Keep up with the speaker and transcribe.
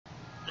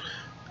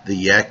The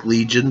Yak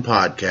Legion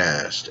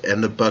podcast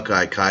and the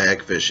Buckeye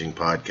Kayak Fishing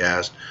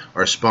podcast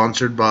are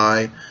sponsored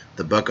by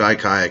the Buckeye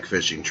Kayak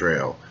Fishing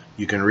Trail.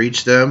 You can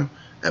reach them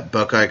at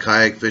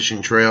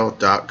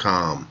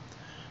buckeyekayakfishingtrail.com.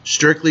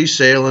 Strictly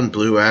Sail in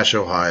Blue Ash,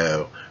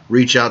 Ohio.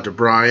 Reach out to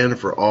Brian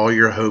for all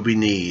your Hobie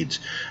needs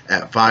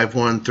at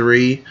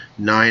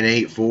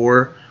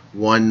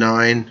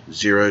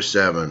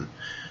 513-984-1907.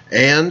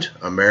 And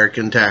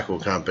American Tackle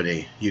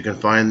Company. You can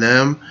find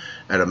them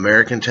at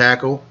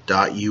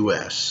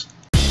americantackle.us.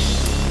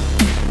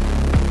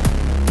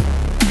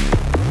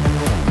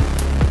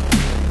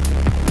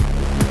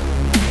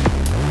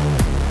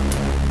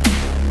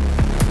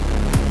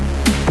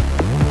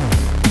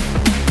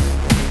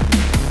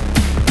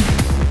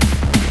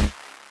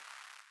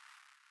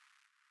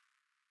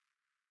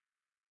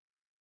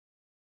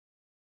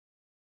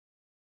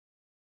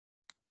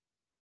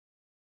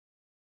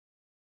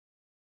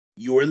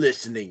 You're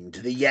listening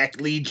to the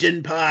Yak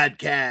Legion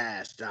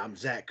podcast. I'm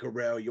Zach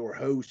Carell, your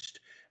host,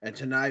 and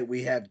tonight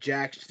we have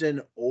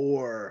Jaxton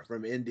Orr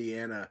from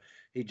Indiana.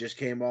 He just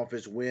came off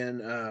his win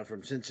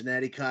from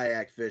Cincinnati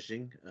Kayak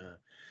Fishing,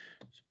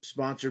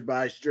 sponsored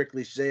by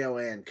Strictly Sail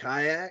and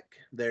Kayak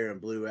there in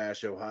Blue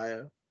Ash,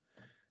 Ohio.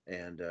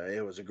 And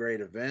it was a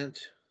great event,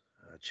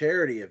 a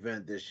charity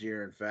event this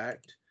year, in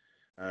fact.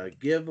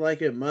 Give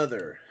like a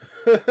mother.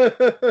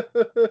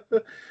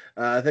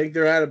 I think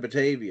they're out of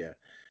Batavia.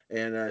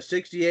 And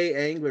 68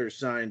 anglers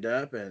signed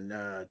up, and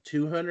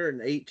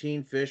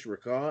 218 fish were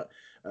caught.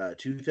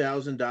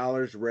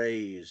 $2,000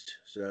 raised.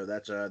 So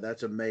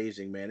that's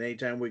amazing, man.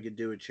 Anytime we could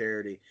do a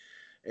charity,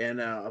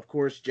 and of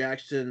course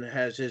Jaxton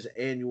has his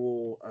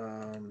annual.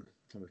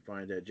 Let me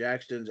find it.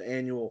 Jaxton's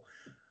annual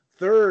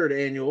third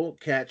annual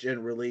catch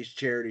and release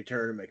charity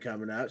tournament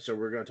coming up. So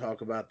we're going to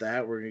talk about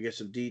that. We're going to get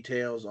some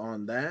details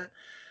on that.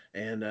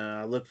 And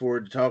I look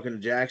forward to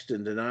talking to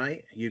Jaxton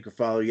tonight. You can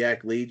follow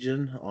Yak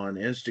Legion on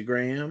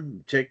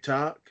Instagram,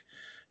 TikTok,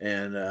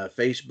 and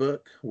Facebook.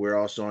 We're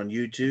also on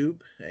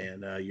YouTube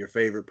and your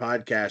favorite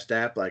podcast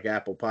app like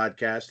Apple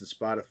Podcasts and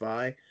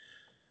Spotify.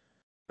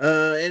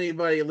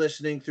 Anybody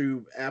listening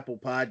through Apple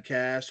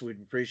Podcasts,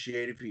 we'd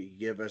appreciate if you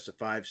give us a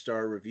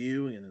 5-star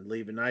review and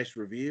leave a nice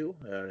review.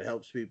 It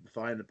helps people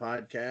find the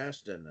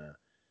podcast, and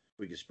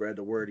we can spread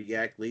the word of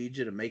Yak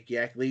Legion and make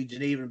Yak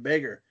Legion even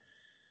bigger.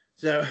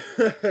 So,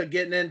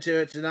 getting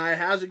into it tonight.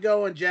 How's it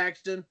going,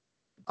 Jaxton?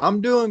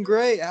 I'm doing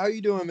great. How you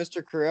doing,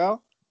 Mr.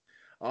 Carell?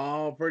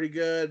 Oh, pretty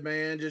good,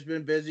 man. Just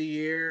been busy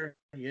year.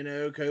 You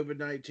know,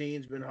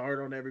 COVID-19's been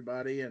hard on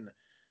everybody, and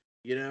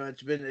you know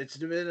it's been a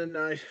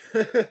nice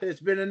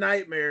it's been a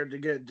nightmare to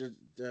get to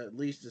at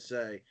least to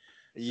say.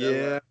 So,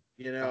 Yeah,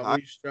 you know, I,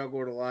 we've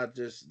struggled a lot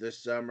this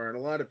summer, and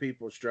a lot of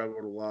people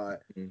struggled a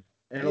lot.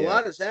 And a yeah.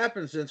 lot has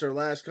happened since our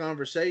last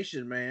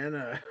conversation,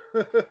 man.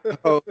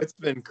 Oh, it's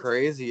been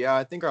crazy. Yeah,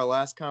 I think our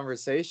last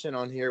conversation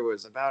on here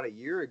was about a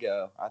year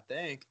ago, I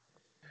think.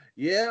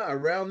 Yeah,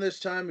 around this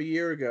time a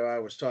year ago, I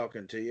was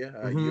talking to you.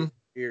 Mm-hmm.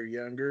 You're a year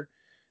younger,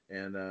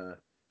 and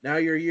now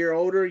you're a year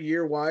older, a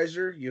year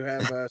wiser. You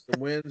have some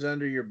wins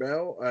under your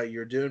belt.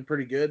 You're doing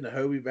pretty good in the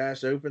Hobie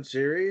Bass Open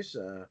Series.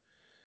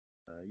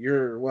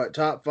 You're what,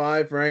 top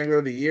 5 for Angler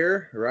of the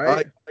Year,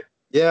 right?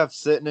 Yeah, I'm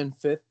sitting in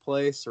 5th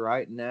place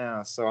right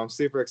now, so I'm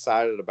super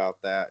excited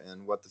about that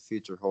and what the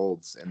future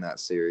holds in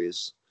that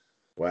series.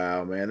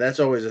 Wow, man,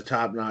 that's always a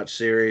top-notch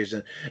series,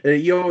 and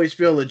you always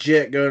feel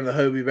legit going to the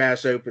Hobie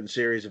Bass Open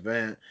Series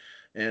event.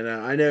 And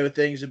I know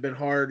things have been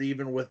hard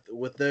even with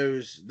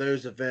those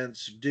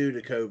events due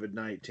to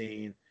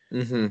COVID-19.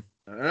 Mm-hmm.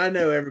 And I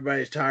know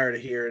everybody's tired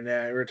of hearing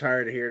that. We're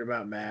tired of hearing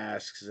about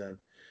masks,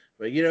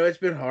 but you know it's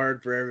been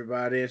hard for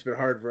everybody. It's been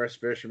hard for us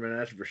fishermen,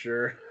 that's for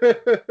sure.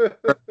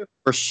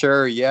 For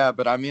sure, yeah.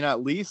 But I mean,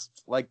 at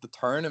least like the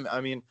tournament.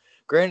 I mean,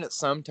 granted,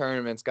 some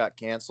tournaments got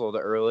canceled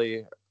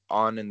early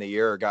on in the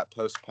year or got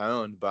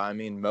postponed, but I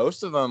mean,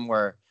 most of them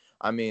were.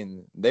 I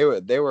mean, they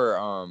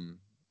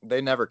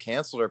never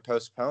canceled or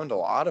postponed a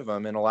lot of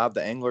them and allowed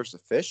the anglers to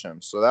fish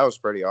them. So that was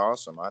pretty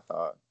awesome, I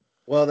thought.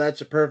 Well, that's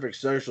a perfect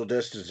social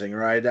distancing,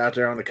 right? Out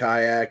there on the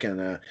kayak,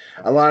 and a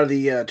lot of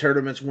the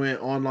tournaments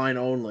went online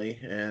only,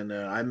 and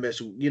I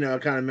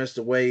kind of missed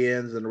the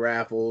weigh-ins and the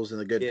raffles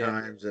and the good Yeah.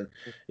 times, and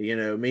you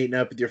know, meeting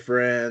up with your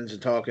friends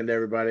and talking to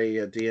everybody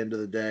at the end of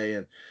the day,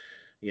 and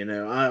you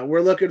know,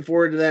 we're looking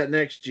forward to that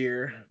next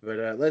year.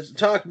 But let's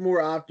talk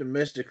more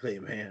optimistically,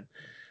 man,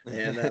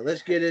 and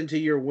let's get into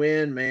your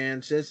win,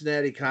 man.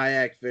 Cincinnati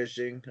Kayak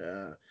Fishing.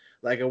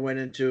 Like I went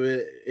into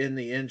it in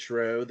the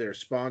intro, they're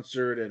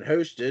sponsored and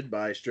hosted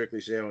by Strictly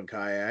Sail and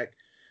Kayak.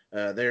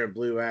 They're in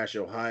Blue Ash,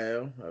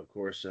 Ohio. Of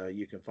course,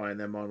 you can find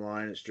them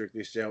online at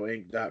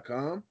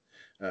strictlysailinc.com.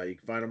 You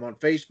can find them on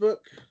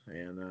Facebook,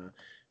 and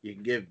you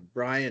can give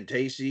Brian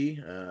Tacey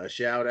a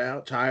shout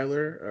out,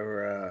 Tyler,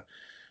 or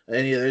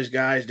any of those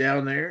guys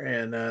down there,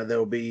 and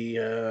they'll be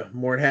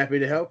more than happy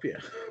to help you.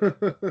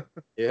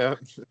 Yeah.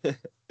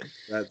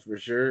 That's for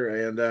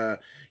sure. And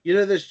you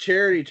know, this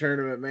charity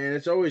tournament, man,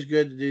 it's always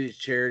good to do these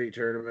charity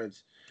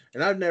tournaments.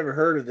 And I've never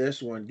heard of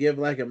this one. Give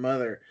like a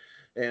mother.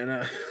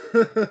 and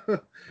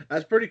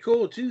that's pretty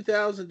cool.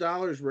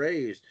 $2,000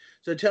 raised.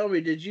 So tell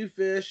me, did you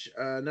fish?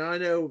 Now I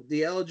know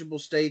the eligible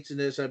states in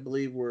this, I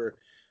believe, were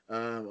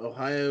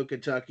Ohio,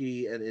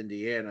 Kentucky, and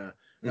Indiana.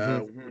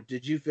 Hmm.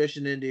 Did you fish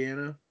in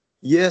Indiana?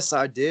 Yes,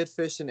 I did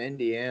fish in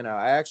Indiana.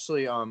 I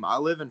actually I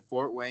live in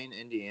Fort Wayne,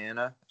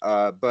 Indiana.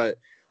 But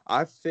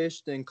I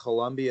fished in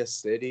Columbia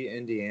City,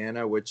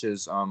 Indiana, which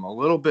is a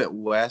little bit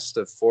west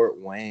of Fort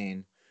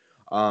Wayne.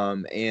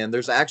 And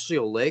there's actually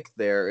a lake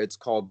there. It's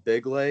called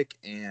Big Lake,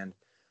 and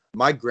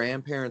my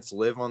grandparents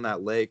live on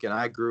that lake, and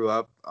I grew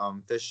up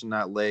fishing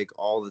that lake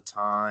all the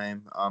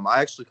time.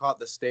 I actually caught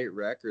the state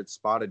record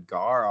spotted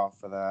gar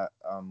off of that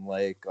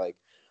lake, like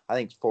I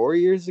think 4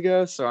 years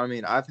ago. So I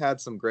mean, I've had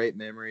some great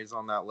memories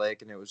on that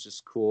lake, and it was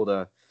just cool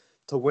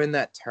to win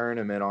that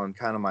tournament on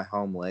kind of my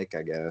home lake,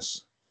 I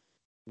guess.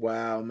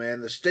 Wow,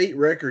 man, the state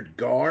record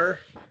gar.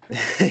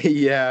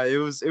 Yeah, it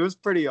was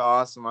pretty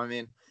awesome. I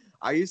mean,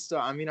 I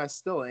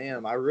still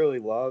am. I really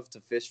love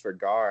to fish for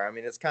gar. I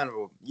mean, it's kind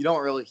of you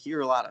don't really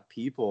hear a lot of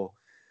people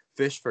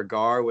fish for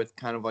gar with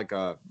kind of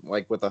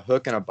like with a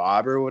hook and a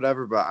bobber or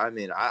whatever, but I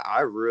mean,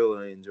 I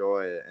really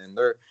enjoy it, and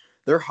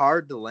they're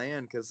hard to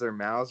land because their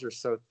mouths are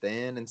so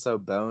thin and so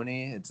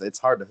bony. It's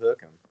hard to hook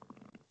them.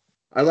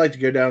 I'd like to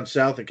go down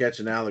south and catch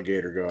an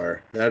alligator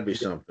gar. That'd be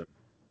something.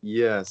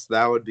 Yes,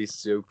 that would be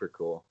super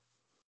cool.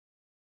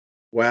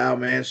 Wow,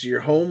 man. So your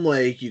home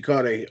lake, you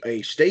caught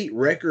a state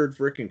record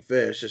freaking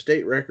fish, a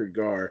state record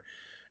gar.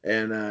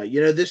 And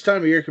this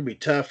time of year can be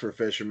tough for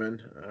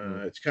fishermen.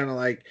 Mm. It's kind of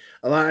like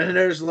a lot. I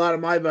notice a lot of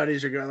my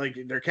buddies are going like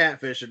they're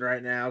catfishing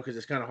right now because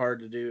it's kind of hard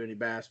to do any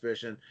bass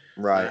fishing.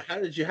 Right. How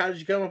did you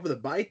come up with a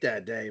bite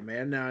that day,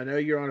 man? Now I know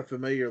you're on a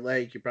familiar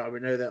lake. You probably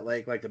know that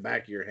lake like the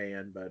back of your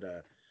hand. But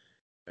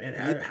man,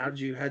 Yeah. how'd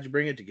you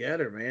bring it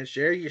together, man?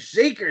 Share your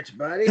secrets,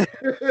 buddy.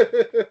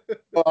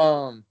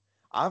 Um,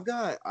 I've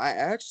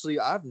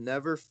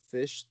never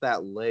fished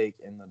that lake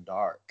in the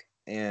dark.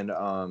 And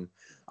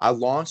I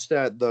launched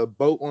at the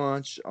boat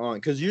launch on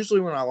because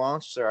usually when I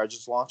launch there, I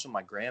just launch on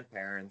my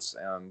grandparents.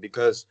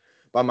 Because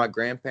by my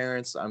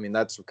grandparents, I mean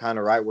that's kind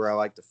of right where I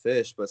like to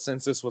fish. But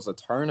since this was a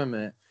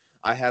tournament,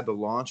 I had to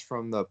launch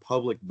from the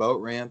public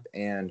boat ramp,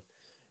 and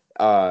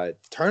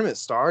tournament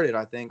started.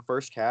 I think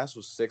first cast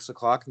was 6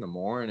 o'clock in the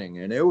morning,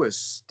 and it was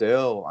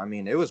still, I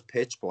mean, it was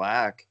pitch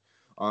black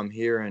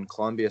here in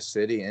Columbia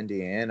City,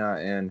 Indiana.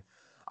 And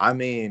I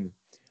mean,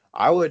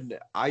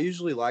 I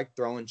usually like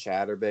throwing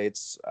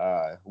chatterbaits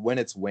when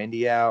it's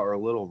windy out or a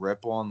little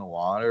ripple on the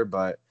water,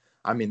 but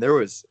I mean,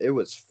 it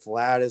was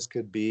flat as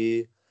could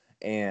be.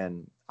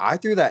 And I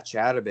threw that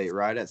chatterbait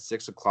right at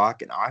 6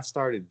 o'clock, and I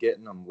started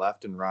getting them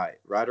left and right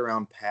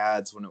around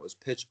pads when it was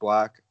pitch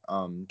black,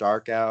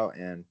 dark out.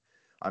 And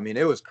I mean,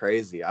 it was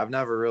crazy. I've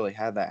never really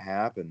had that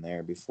happen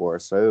there before,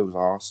 so it was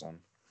awesome.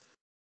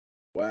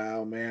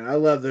 Wow, man, I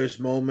love those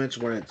moments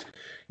when it's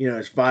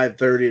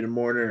 5:30 in the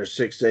morning or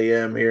 6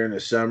 a.m. here in the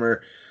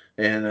summer,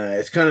 and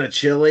it's kind of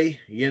chilly.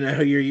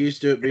 You're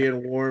used to it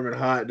being warm and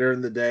hot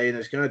during the day, and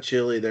it's kind of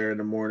chilly there in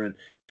the morning,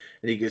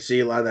 and you can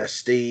see a lot of that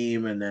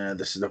steam and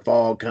the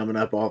fog coming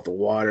up off the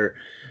water.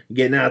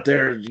 Getting out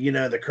there,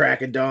 the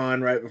crack of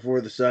dawn right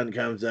before the sun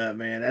comes up,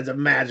 man. That's a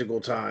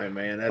magical time,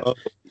 man. That's Oh,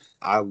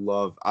 I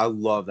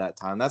love that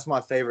time. That's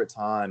my favorite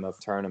time of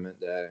tournament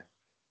day.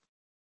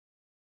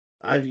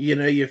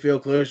 you feel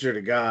closer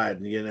to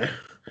God,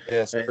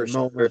 Yes, for and sure.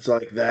 moments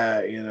like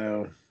that,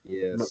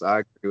 Yes, I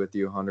agree with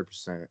you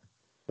 100%.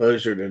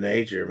 closer to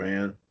nature,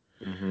 man.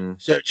 Mm-hmm.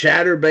 So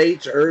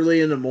chatterbaits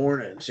early in the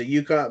morning. So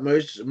you caught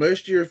most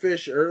of your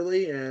fish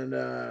early, and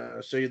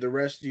so the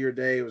rest of your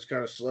day was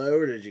kind of slow,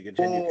 or did you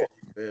continue Well,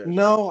 catching fish?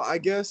 no, I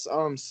guess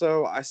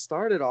so I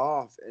started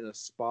off in a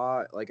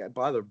spot like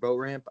by the boat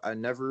ramp. I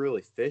never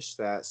really fished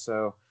that.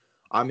 So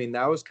I mean,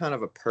 that was kind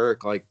of a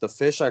perk. Like the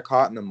fish I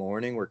caught in the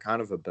morning were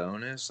kind of a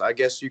bonus, I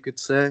guess you could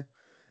say.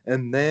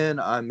 And then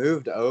I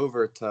moved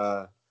over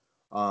to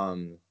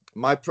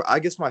I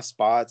guess my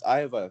spots. I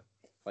have a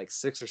like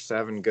 6 or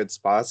 7 good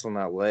spots on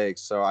that lake.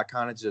 So I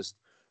kind of just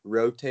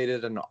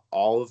rotated in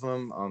all of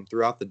them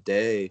throughout the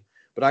day.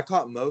 But I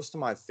caught most of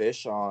my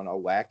fish on a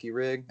wacky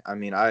rig. I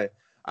mean, I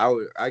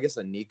guess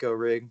a Nico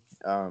rig.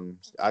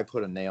 I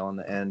put a nail on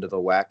the end of the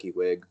wacky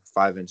wig,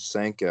 5-inch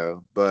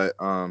Senko. But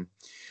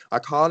I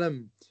caught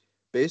him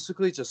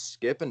basically just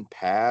skipping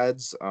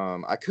pads.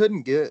 I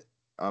couldn't get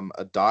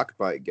a dock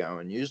bite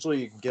going.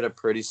 Usually you can get a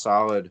pretty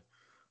solid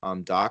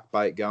dock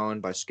bite going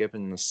by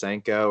skipping the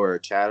Senko or a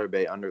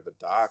chatterbait under the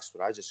docks,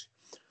 but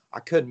I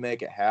couldn't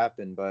make it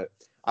happen. But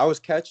I was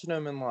catching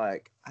them in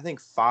like I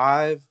think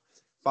 5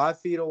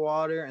 feet of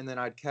water, and then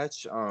I'd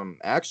catch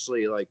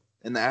actually like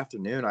in the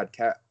afternoon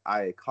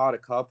I caught a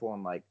couple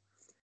in like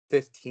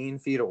 15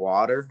 feet of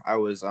water.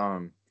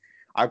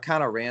 I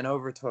kind of ran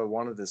over to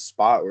one of the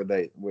spot where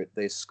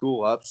they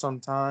school up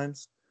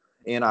sometimes,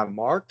 and I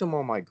marked them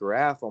on my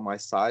graph on my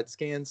side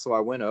scan. So I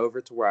went over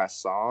to where I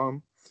saw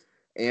them,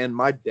 and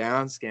my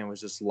down scan was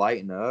just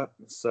lighting up.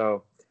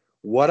 So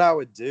what I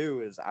would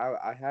do is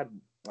I had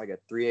like a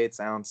 3/8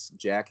 ounce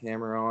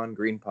jackhammer on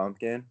green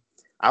pumpkin.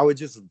 I would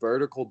just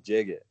vertical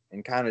jig it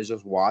and kind of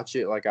just watch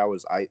it like I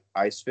was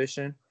ice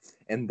fishing,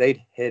 and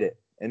they'd hit it,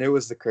 and it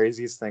was the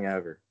craziest thing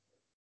ever.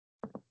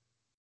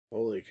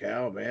 Holy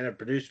cow, man! It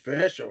produced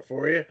fish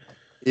for you.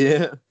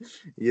 Yeah,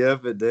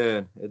 yep, it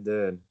did. It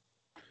did.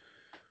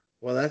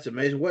 Well, that's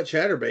amazing. What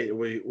chatterbait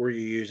were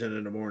you using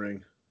in the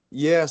morning?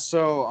 Yeah,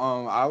 so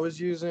I was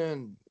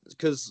using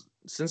because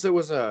since it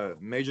was a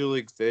Major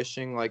League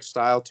Fishing like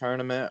style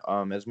tournament,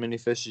 as many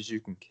fish as you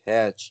can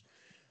catch.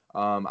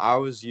 I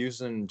was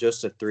using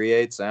just a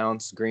 3/8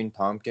 ounce green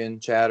pumpkin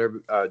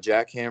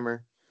jackhammer,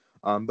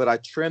 but I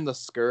trimmed the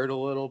skirt a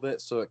little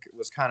bit so it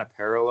was kind of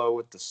parallel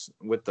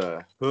with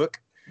the hook,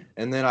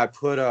 and then I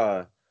put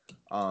a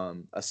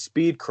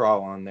speed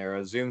crawl on there,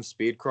 a zoom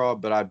speed crawl,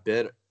 but I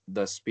bit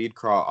the speed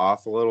crawl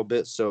off a little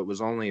bit, so it was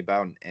only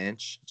about an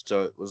inch,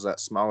 so it was that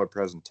smaller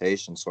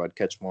presentation, so I'd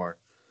catch more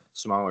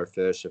smaller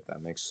fish, if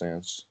that makes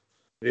sense.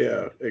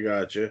 Yeah, I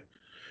got you.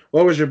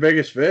 What was your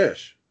biggest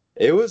fish?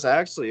 It was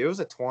a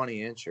 20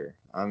 incher.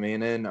 I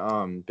mean,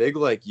 in Big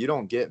Lake, you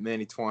don't get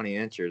many 20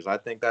 inchers. I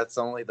think that's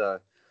only the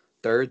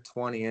third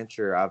 20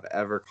 incher I've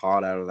ever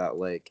caught out of that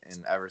lake,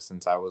 and ever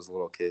since I was a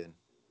little kid.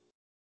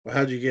 Well,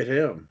 how'd you get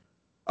him?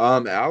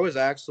 I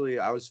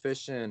was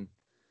fishing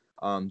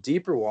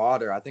deeper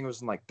water. I think it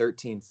was in like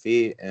 13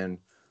 feet, and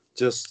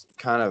just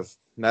kind of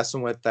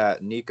messing with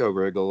that Nico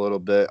rig a little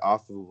bit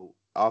off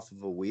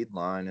of a weed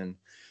line, and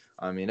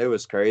I mean it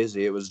was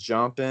crazy. It was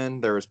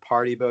jumping. There was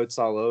party boats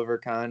all over,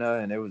 kind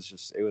of, and it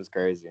was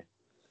crazy.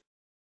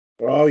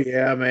 Oh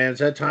yeah, man! It's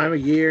that time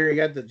of year. You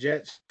got the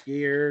jet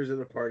skiers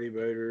and the party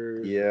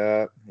boaters.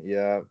 Yeah,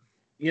 yeah,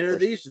 for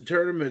These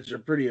tournaments are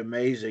pretty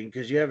amazing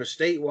because you have a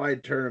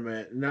statewide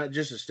tournament, not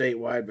just a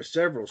statewide, but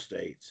several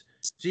states.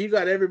 So you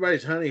got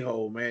everybody's honey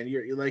hole, man.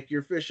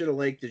 You're fishing a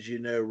lake that you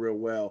know real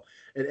well,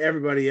 and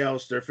everybody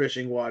else they're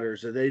fishing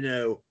waters that they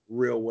know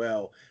real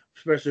well,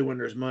 especially when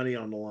there's money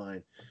on the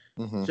line.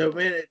 sure. So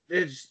man,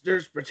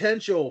 there's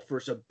potential for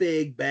some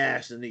big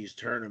bass in these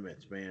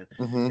tournaments, man.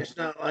 Hmm. It's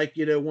not like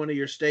one of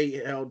your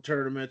state held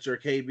tournaments or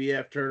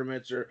KBF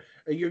tournaments, or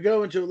you're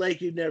going to a lake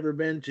you've never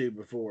been to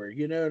before.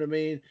 You know what I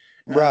mean?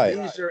 Right.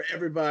 These are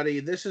everybody.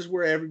 This is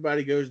where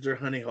everybody goes to their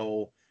honey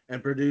hole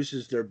and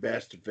produces their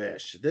best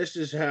fish. This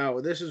is how.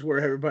 This is where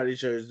everybody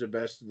shows the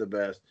best of the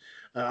best.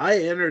 I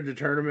entered the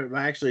tournament, but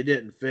I actually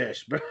didn't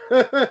fish, but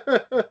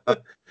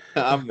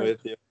I'm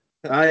with you.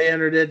 I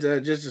entered it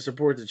just to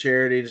support the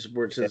charity, to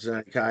support Yeah,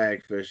 Cincinnati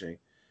kayak fishing.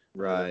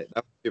 Uh, right.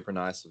 That was super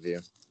nice of you.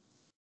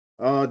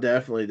 oh,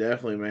 definitely,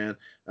 definitely, man.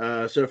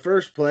 So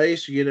first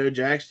place,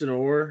 Jackson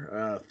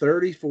Orr,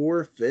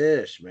 34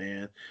 fish,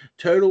 man.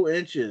 Total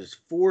inches,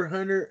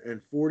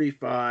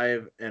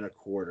 445 and a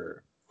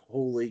quarter.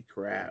 Holy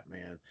crap,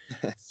 man.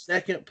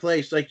 Second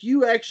place, like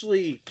you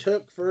actually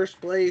took first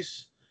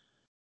place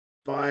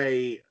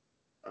by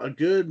a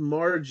good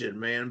margin,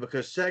 man,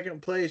 because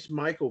second place,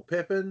 Michael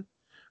Pippin,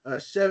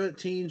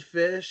 17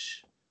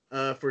 fish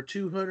for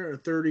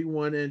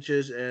 231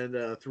 inches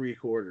and three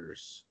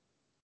quarters.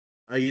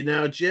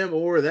 Jim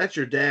Orr, that's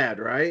your dad,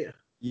 right?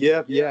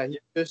 Yep, yeah, he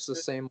fished the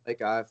same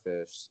lake I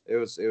fished. It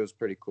was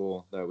pretty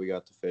cool that we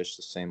got to fish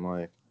the same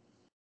lake.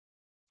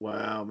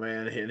 Wow,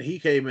 man. And he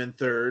came in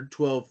third,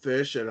 12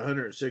 fish at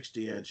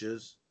 160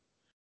 inches.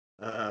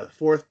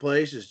 Fourth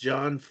place is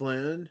John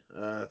Flynn,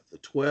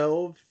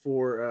 12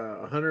 for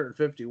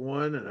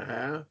 151 and a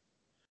half.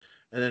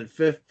 And then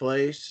fifth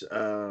place,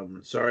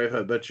 sorry if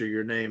I butcher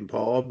your name,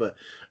 Paul, but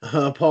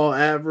Paul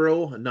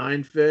Averill,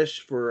 nine fish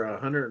for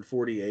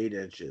 148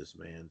 inches,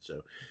 man. So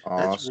that's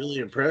Awesome. really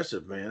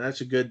impressive, man. That's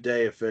a good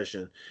day of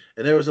fishing.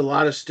 And there was a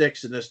lot of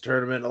sticks in this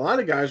tournament. A lot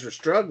of guys were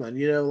struggling.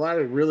 A lot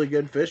of really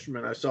good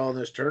fishermen I saw in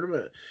this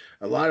tournament.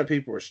 A lot of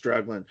people were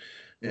struggling.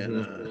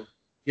 And, Hmm.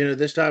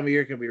 this time of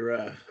year can be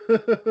rough.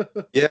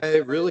 Yeah,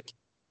 it really.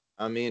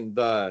 I mean,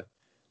 the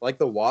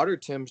water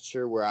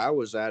temperature where I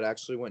was at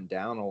actually went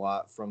down a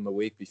lot from the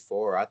week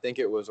before. I think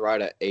it was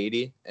right at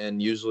 80,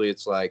 and usually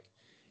it's like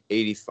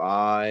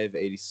 85,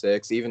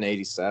 86, even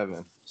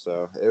 87.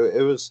 So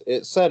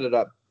it set it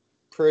up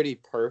pretty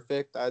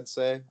perfect, I'd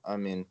say. I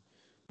mean,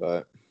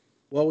 but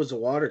What was the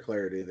water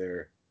clarity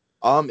there?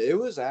 it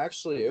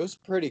was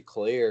pretty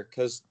clear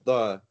because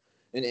the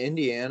in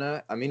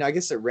Indiana, I mean, I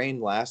guess it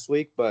rained last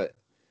week, but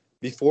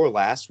before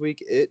last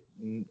week, it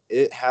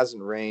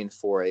hasn't rained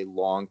for a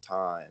long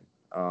time.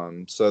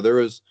 So there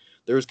was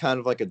kind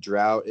of like a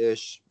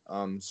drought-ish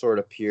sort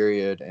of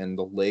period, and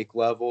the lake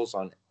levels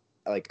on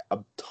like a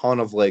ton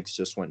of lakes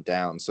just went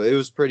down. So it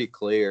was pretty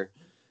clear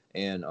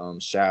and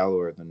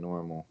shallower than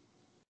normal.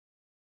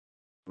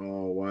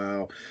 Oh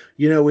wow!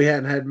 We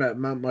hadn't had my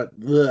blah,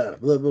 blah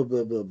blah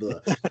blah blah blah.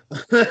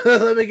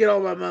 Let me get all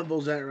my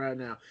mumbles out right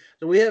now.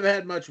 So we haven't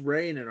had much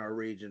rain in our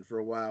region for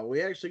a while.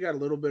 We actually got a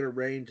little bit of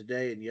rain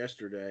today and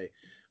yesterday.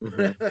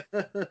 Hmm.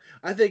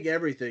 I think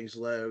everything's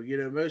low.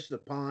 Most of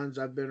the ponds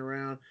I've been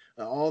around,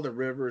 all the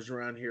rivers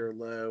around here are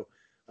low.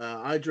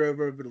 I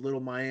drove over to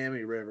Little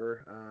Miami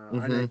River.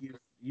 I know Hmm.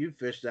 you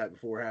fished that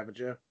before, haven't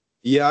you?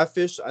 Yeah, I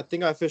fished. I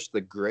think I fished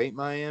the Great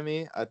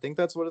Miami. I think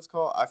that's what it's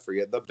called. I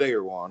forget the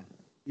bigger one.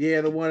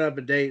 Yeah, the one up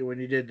in Dayton when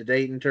you did the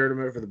Dayton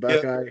tournament for the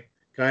Yeah. Buckeye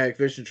Kayak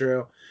Fishing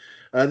Trail.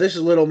 This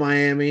is Little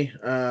Miami.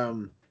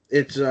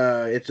 It's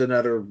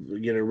another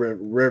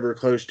river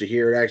close to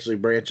here. It actually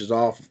branches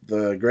off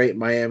the Great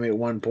Miami at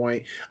one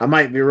point. I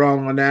might be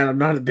wrong on that. I'm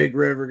not a big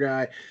river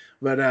guy,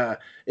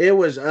 but it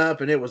was up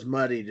and it was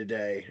muddy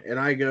today. And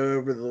I go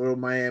over the Little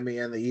Miami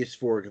and the East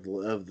Fork of the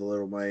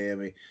Little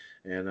Miami,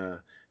 and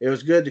it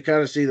was good to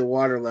kind of see the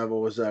water level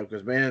was up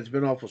because man, it's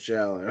been awful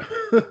shallow.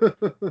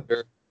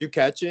 Sure. You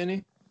catch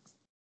any?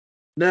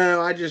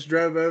 No, I just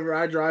drove over.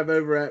 I drive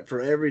over at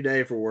for every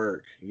day for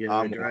work.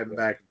 I'm with Driving you.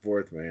 back and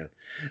forth, man.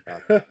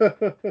 Uh,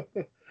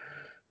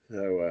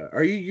 So,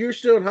 are you're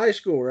still in high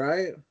school,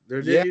 right?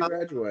 Or did yeah, you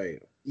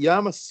graduate? yeah.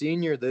 I'm a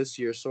senior this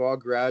year, so I'll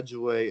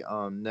graduate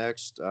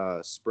next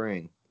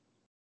spring.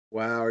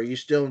 Wow, are you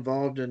still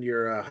involved in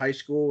your high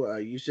school?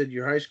 You said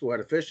your high school had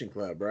a fishing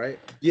club, right?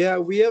 Yeah,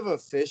 we have a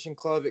fishing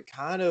club. It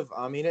kind of,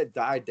 I mean, it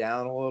died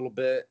down a little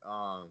bit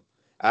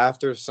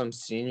after some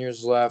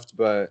seniors left,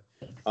 but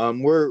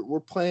we're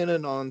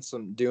planning on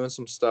doing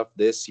some stuff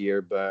this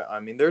year. But I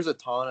mean, there's a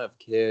ton of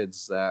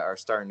kids that are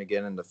starting to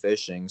get into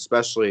fishing,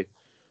 especially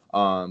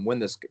when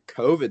this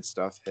COVID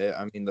stuff hit.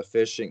 I mean,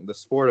 the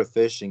sport of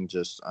fishing,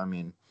 just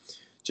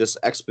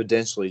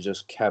exponentially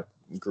just kept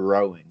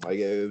growing. Like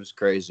it was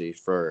crazy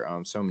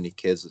for so many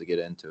kids to get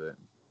into it.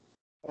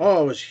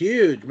 Oh, it was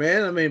huge,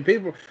 man. I mean,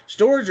 people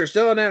stores are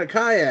selling out of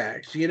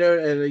kayaks,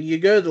 and you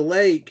go to the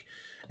lake,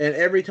 and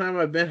every time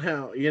I've been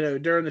out,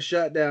 during the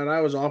shutdown,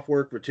 I was off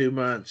work for 2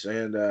 months,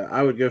 and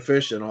I would go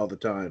fishing all the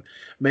time.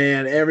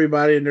 Man,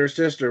 everybody and their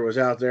sister was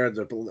out there at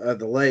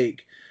the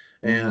lake,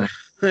 Hmm. and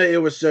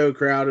it was so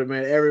crowded,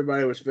 man.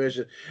 Everybody was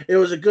fishing. It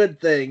was a good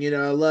thing,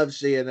 I love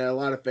seeing that. A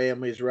lot of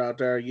families were out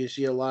there. You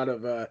see a lot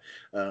of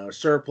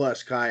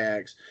surplus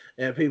kayaks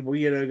and people,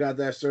 got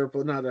that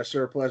surplus, not that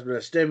surplus, but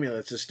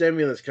the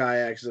stimulus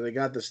kayaks, and they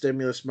got the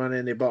stimulus money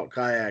and they bought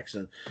kayaks,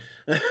 and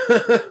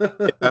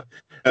Yeah.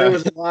 there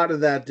was a lot of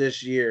that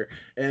this year,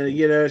 and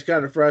it's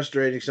kind of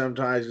frustrating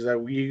sometimes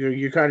because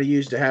you're kind of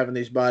used to having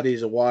these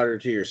bodies of water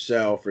to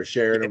yourself or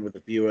sharing Yeah, them with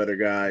a few other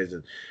guys,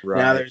 and now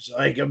right. there's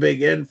like a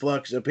big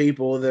influx of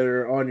people that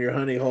are on your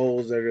honey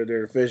holes that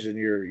are fishing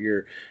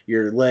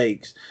your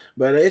lakes,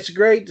 but it's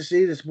great to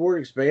see the sport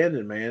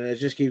expanding, man. It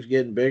just keeps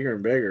getting bigger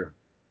and bigger.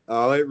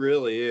 Oh, it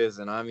really is.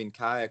 And I mean,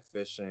 kayak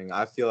fishing,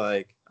 I feel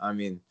like, I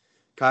mean,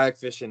 kayak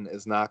fishing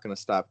is not going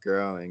to stop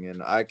growing.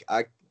 And I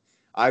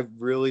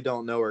really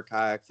don't know where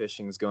kayak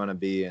fishing is going to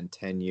be in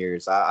 10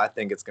 years. I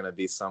think it's going to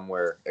be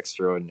somewhere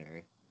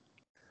extraordinary.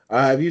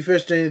 Have you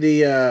fished any of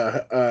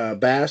the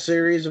Bass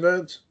Series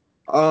events?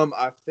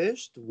 I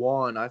fished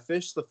one. I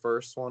fished the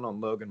first one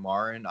on Logan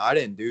Martin. I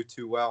didn't do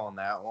too well on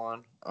that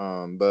one.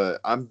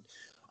 But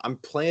I'm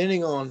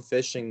planning on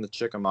fishing the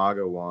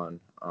Chickamauga one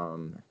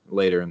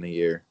later in the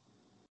year.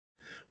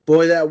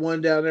 Boy, that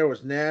one down there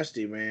was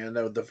nasty, man.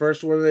 The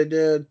first one they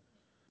did.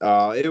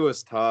 It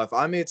was tough.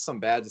 I made some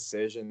bad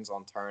decisions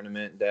on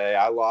tournament day.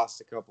 I lost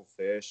a couple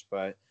fish,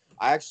 but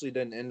I actually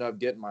didn't end up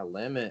getting my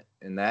limit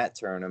in that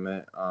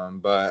tournament.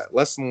 But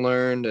lesson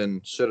learned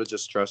and should have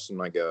just trusted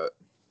my gut.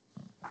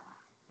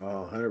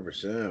 Oh,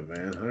 100%,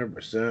 man.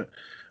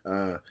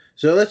 100%.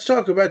 So let's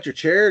talk about your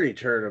charity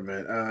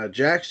tournament.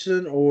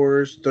 Jackson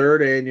Orr's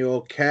third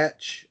annual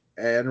Catch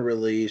and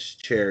Release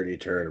charity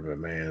tournament,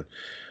 man.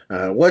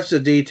 What's the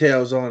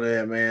details on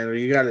that, man?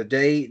 You got a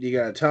date? You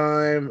got a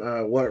time?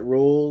 What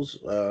rules?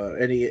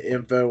 Any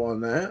info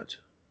on that?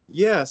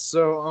 Yeah,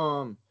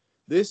 so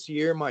this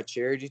year my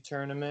charity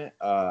tournament,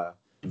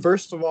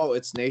 first of all,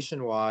 it's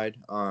nationwide.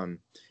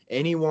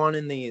 Anyone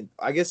in the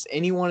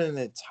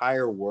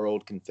entire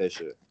world can fish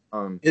it.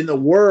 In the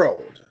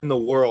world. In the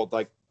world,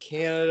 like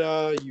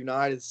Canada,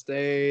 United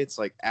States,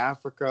 like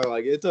Africa,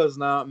 like it does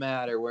not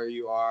matter where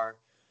you are.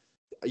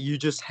 You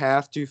just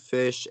have to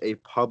fish a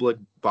public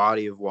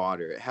body of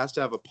water. It has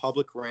to have a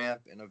public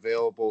ramp and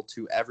available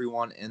to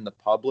everyone in the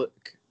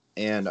public.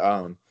 And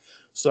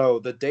so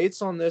the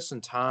dates on this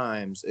and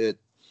times, it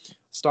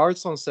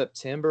starts on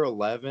September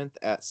 11th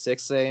at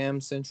 6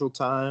 a.m. Central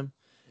Time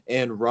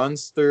and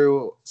runs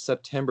through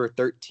September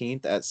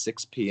 13th at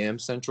 6 p.m.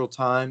 Central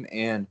Time.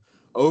 And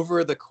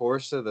over the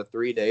course of the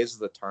 3 days of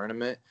the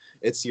tournament,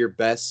 it's your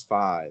best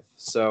five.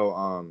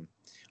 So,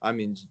 I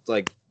mean,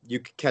 like you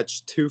could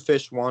catch 2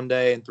 fish one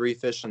day and 3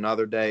 fish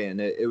another day,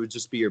 and it would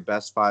just be your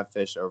best 5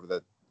 fish over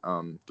the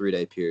 3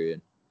 day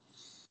period.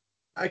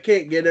 I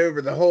can't get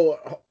over the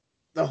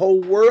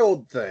whole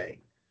world thing.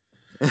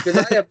 Because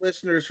I have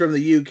listeners from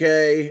the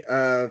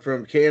UK,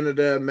 from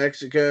Canada,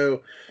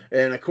 Mexico,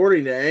 and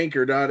according to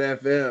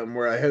Anchor.fm,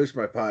 where I host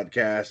my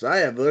podcast, I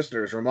have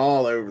listeners from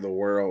all over the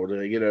world.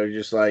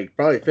 Just like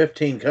probably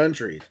 15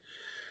 countries. uh,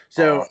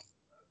 So,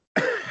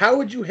 how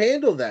would you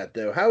handle that,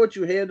 though? How would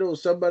you handle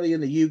somebody in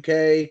the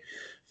UK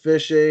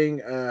fishing?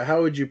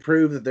 How would you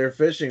prove that they're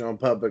fishing on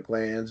public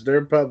lands?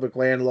 Their public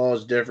land law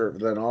is different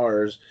than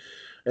ours,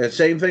 and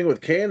same thing with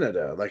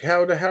Canada. Like,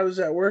 how does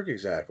that work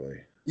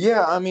exactly?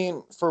 Yeah, I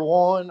mean, for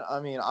one,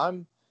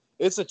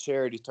 it's a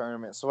charity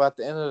tournament, so at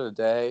the end of the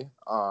day,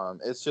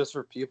 it's just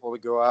for people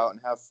to go out and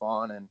have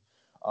fun, and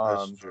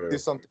That's do true.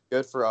 something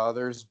good for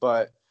others.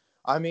 But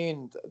I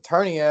mean,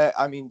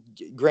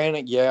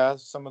 granted, yeah,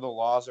 some of the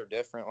laws are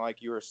different,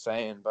 like you were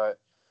saying, but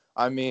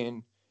I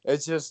mean,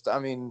 it's just, I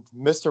mean,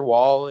 Mr.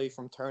 Wally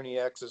from Tourney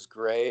X is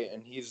great,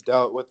 and he's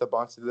dealt with a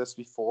bunch of this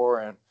before.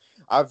 And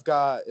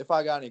if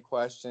I got any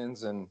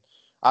questions, and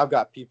I've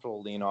got people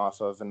to lean off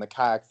of in the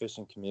kayak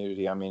fishing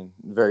community. I mean,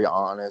 very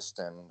honest,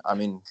 and I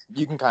mean,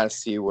 you can kind of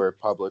see where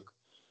public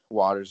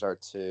waters are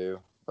too.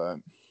 But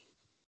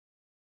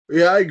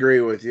Yeah, I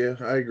agree with you.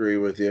 I agree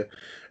with you.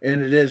 And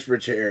it is for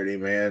charity,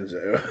 man.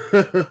 So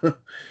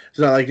it's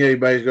not like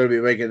anybody's going to be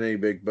making any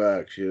big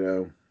bucks, you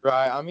know.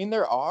 right, I mean,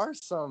 there are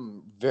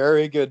some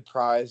very good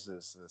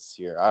prizes this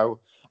year. I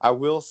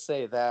will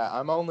say that.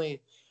 I'm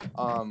only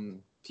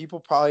people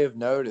probably have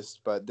noticed,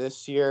 but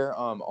this year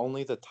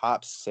only the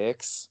top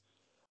six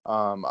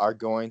are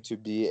going to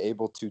be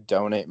able to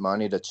donate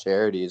money to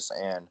charities,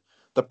 and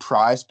the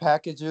prize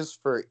packages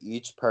for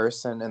each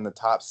person in the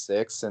top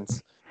six,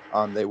 since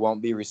they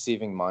won't be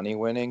receiving money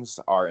winnings,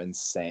 are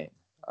insane.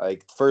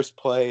 Like first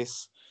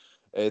place,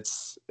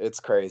 it's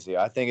crazy.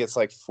 I think it's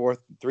like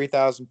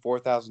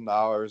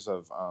 $4,000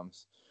 of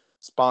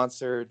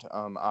sponsored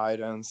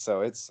items.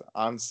 So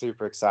I'm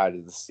super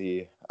excited to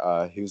see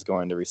who's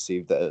going to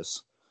receive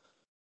those.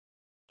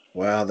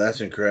 Wow,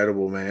 that's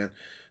incredible, man.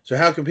 So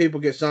how can people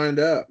get signed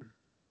up?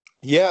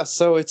 Yeah,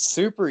 so it's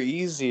super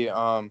easy.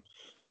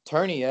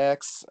 Tourney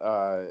X,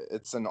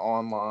 it's an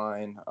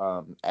online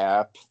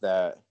app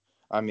that,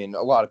 I mean,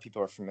 a lot of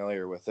people are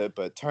familiar with it,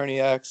 but Tourney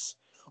X,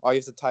 all you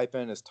have to type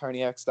in is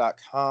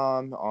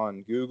tourneyx.com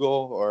on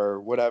Google or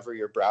whatever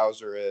your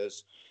browser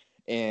is,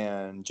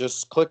 and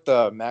just click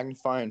the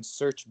magnifying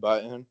search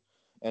button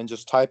and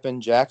just type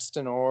in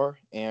Jaxton Orr,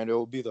 and it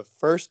will be the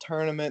first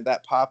tournament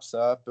that pops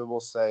up. It will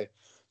say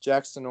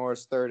Jaxton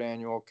Orr's third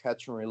annual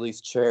catch and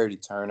release charity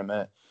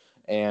tournament,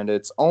 and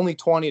it's only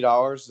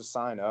 $20 to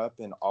sign up,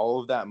 and all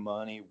of that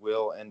money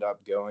will end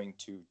up going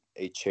to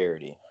a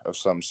charity of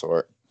some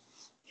sort.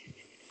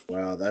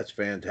 Wow, that's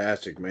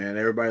fantastic, man.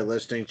 Everybody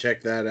listening,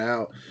 check that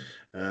out.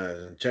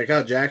 Check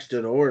out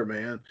Jackson Orr,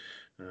 man.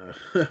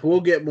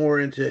 We'll get more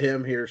into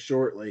him here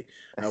shortly.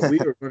 We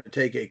are going to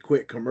take a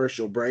quick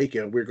commercial break,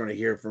 and we're going to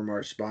hear from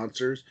our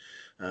sponsors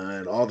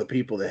and all the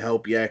people that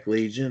help Yak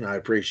Legion. I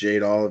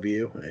appreciate all of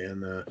you,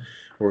 and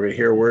we're going to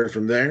hear a word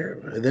from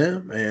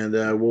them,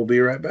 and we'll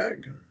be right back.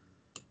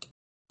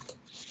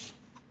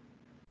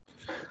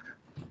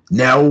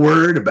 Now, a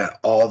word about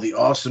all the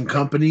awesome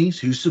companies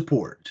who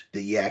support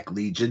the Yak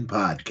Legion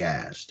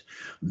podcast.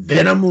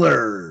 Venom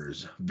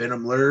Lures.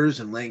 Venom Lures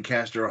in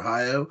Lancaster,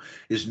 Ohio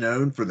is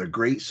known for their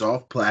great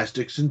soft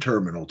plastics and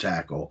terminal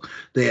tackle.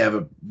 They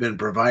have been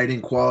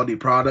providing quality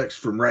products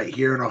from right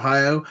here in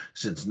Ohio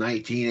since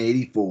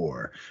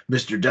 1984.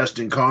 Mr.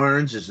 Dustin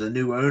Carnes is the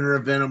new owner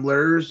of Venom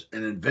Lures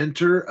and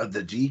inventor of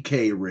the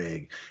DK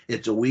rig.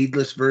 It's a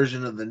weedless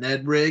version of the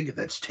Ned rig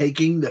that's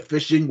taking the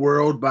fishing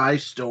world by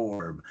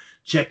storm.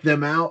 Check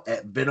them out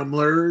at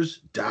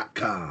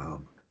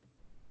venomlures.com.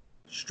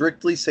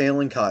 Strictly Sail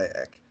and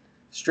Kayak.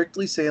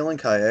 Strictly Sail and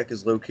Kayak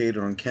is located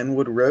on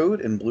Kenwood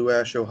Road in Blue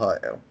Ash,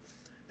 Ohio.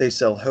 They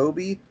sell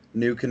Hobie,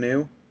 New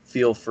Canoe,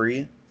 Feel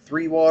Free,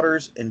 Three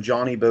Waters, and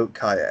Johnny Boat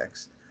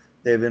kayaks.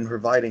 They have been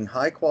providing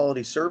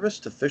high-quality service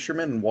to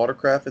fishermen and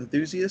watercraft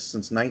enthusiasts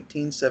since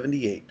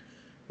 1978.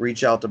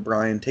 Reach out to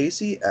Brian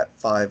Tacey at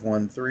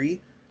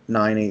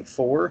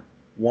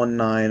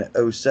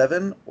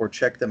 513-984-1907 or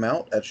check them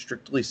out at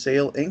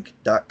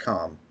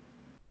strictlysailinc.com.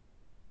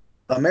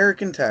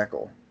 American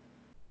Tackle.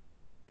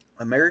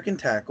 American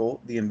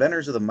Tackle, the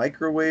inventors of the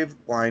microwave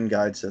line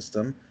guide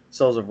system,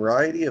 sells a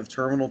variety of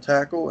terminal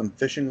tackle and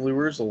fishing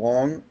lures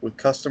along with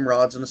custom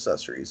rods and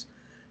accessories.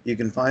 You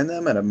can find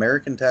them at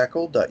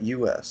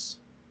americantackle.us.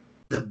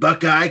 The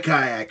Buckeye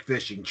Kayak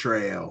Fishing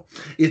Trail.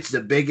 It's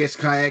the biggest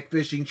kayak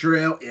fishing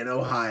trail in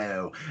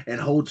Ohio and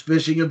holds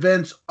fishing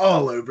events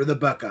all over the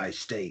Buckeye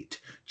State.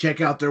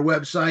 Check out their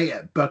website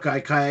at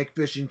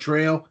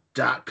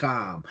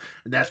buckeyekayakfishingtrail.com.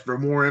 And that's for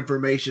more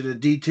information and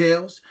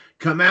details.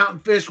 Come out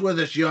and fish with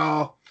us,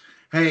 y'all.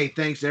 Hey,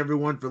 thanks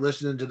everyone for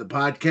listening to the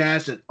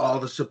podcast and all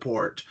the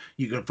support.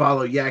 You can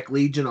follow Yak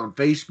Legion on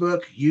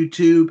Facebook,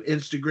 YouTube,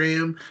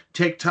 Instagram,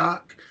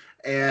 TikTok.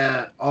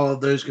 And all of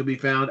those can be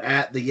found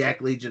at the Yak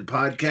Legion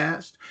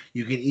Podcast.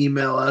 You can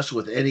email us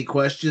with any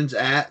questions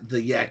at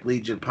the Yak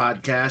Legion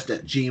Podcast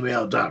at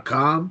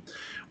gmail.com.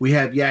 We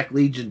have Yak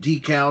Legion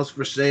decals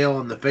for sale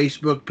on the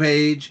Facebook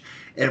page.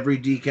 Every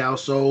decal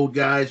sold,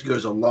 guys,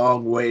 goes a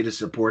long way to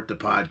support the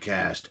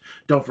podcast.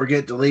 Don't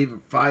forget to leave a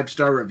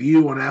 5-star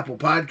review on Apple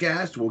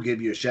Podcast. We'll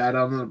give you a shout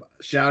out on the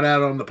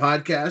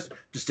podcast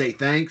to say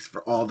thanks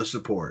for all the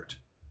support.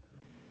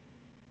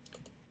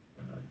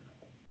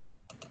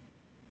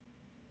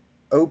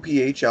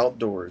 OPH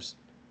Outdoors.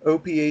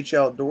 OPH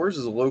Outdoors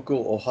is a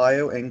local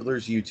Ohio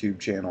anglers YouTube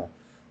channel.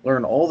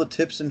 Learn all the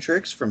tips and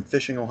tricks from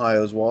fishing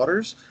Ohio's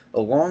waters,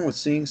 along with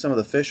seeing some of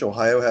the fish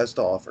Ohio has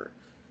to offer.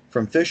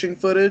 From fishing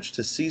footage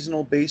to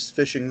seasonal-based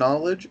fishing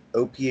knowledge,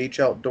 OPH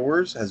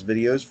Outdoors has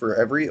videos for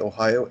every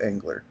Ohio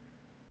angler.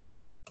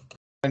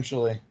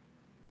 Essentially.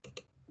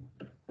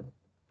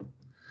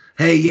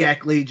 Hey,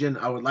 Yak Legion,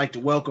 I would like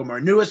to welcome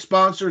our newest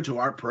sponsor to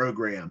our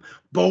program,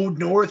 Bold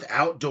North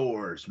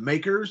Outdoors,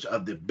 makers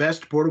of the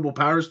best portable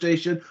power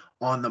station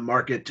on the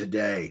market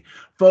today.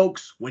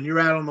 Folks, when you're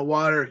out on the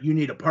water, you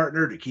need a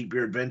partner to keep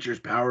your adventures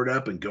powered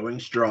up and going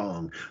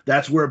strong.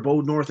 That's where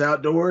Bold North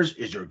Outdoors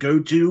is your go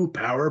to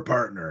power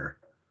partner.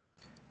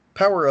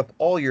 Power up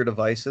all your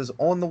devices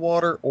on the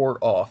water or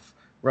off.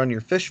 Run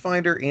your fish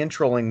finder and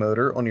trolling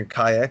motor on your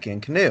kayak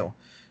and canoe.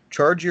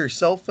 Charge your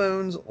cell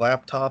phones,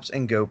 laptops,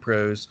 and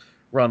GoPros.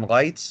 Run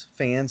lights,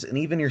 fans, and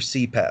even your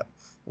CPAP.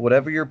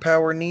 Whatever your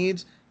power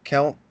needs,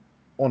 count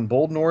on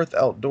Bold North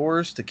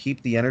Outdoors to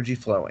keep the energy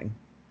flowing.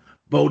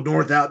 Bold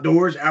North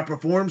Outdoors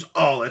outperforms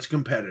all its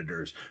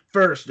competitors.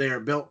 First, they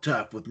are built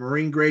tough with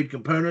marine grade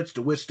components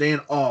to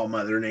withstand all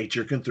Mother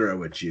Nature can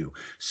throw at you.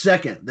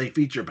 Second, they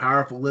feature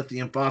powerful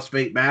lithium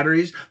phosphate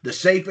batteries, the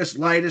safest,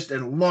 lightest,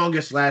 and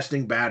longest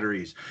lasting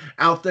batteries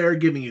out there,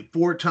 giving you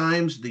 4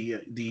 times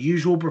the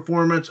usual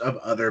performance of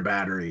other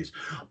batteries.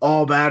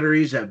 All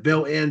batteries have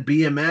built in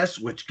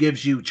BMS, which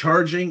gives you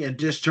charging and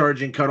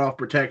discharging cutoff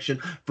protection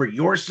for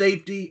your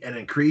safety and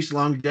increased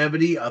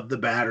longevity of the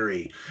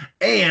battery.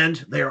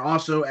 And they are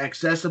also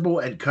accessible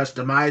and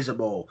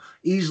customizable.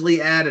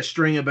 Easily add a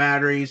string of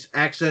batteries,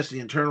 access the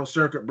internal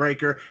circuit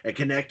breaker, and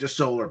connect a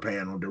solar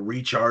panel to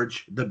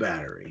recharge the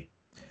battery.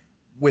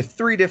 With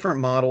 3 different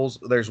models,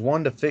 there's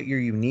one to fit your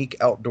unique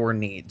outdoor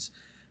needs.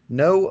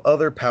 No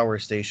other power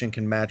station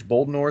can match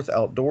Bold North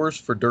Outdoors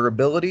for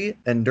durability,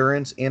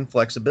 endurance, and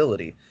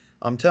flexibility.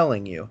 I'm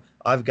telling you,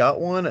 I've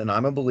got one and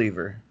I'm a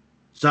believer.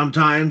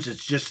 Sometimes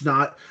it's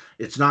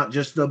not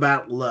just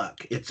about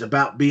luck. It's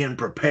about being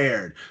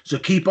prepared. So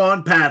keep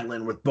on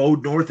paddling with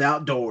Bold North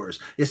Outdoors.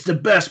 It's the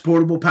best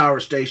portable power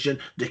station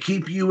to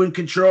keep you in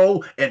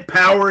control and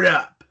powered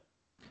up.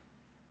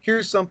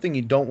 Here's something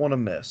you don't want to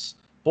miss.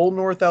 Bold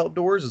North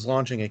Outdoors is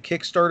launching a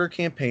Kickstarter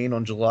campaign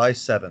on July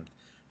 7th.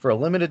 For a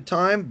limited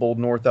time, Bold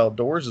North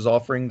Outdoors is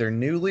offering their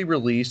newly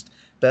released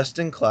best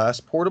in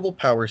class portable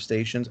power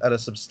stations at a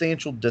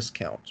substantial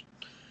discount.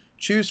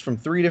 Choose from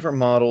 3 different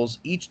models,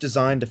 each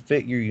designed to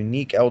fit your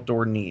unique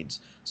outdoor needs.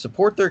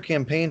 Support their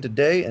campaign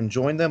today and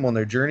join them on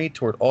their journey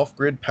toward off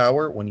grid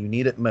power when you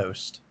need it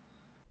most.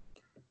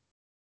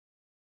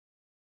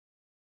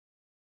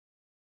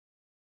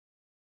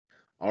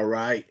 All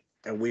right.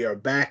 And we are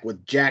back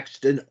with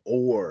Jaxton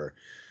Orr.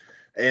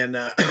 And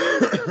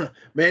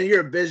man, you're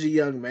a busy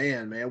young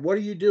man, man. What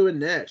are you doing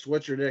next?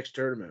 What's your next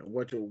tournament?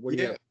 What do you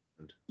Yeah. have?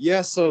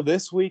 Yeah, so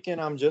this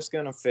weekend I'm just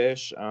gonna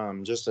fish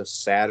just a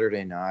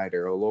Saturday night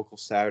or a local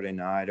Saturday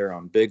nighter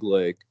on Big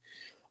Lake,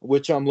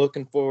 which I'm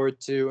looking forward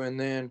to. And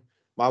then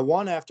my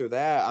one after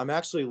that, I'm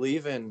actually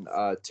leaving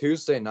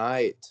Tuesday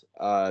night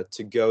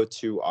to go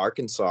to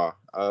Arkansas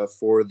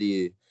for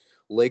the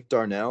Lake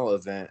Darnell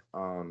event,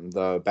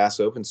 the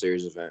Bass Open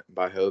Series event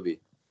by Hobie.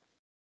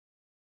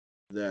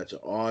 That's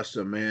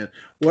awesome, man.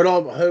 What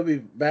all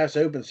Hobie Bass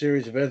Open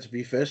Series events have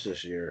you fished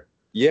this year?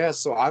 Yeah,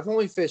 so I've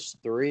only fished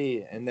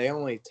 3, and they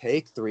only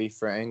take 3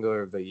 for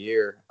Angler of the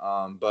Year.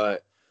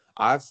 But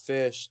I've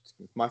fished.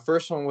 My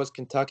first one was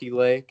Kentucky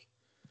Lake,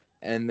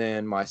 and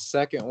then my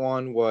second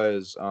one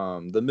was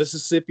the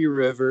Mississippi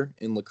River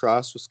in La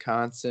Crosse,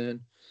 Wisconsin,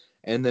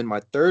 and then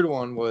my third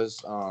one was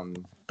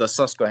the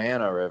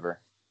Susquehanna River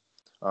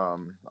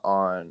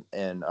on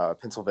in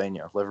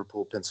Pennsylvania,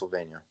 Liverpool,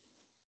 Pennsylvania.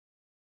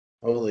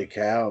 Holy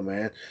cow,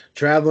 man.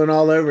 Traveling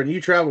all over. And you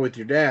travel with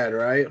your dad,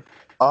 right?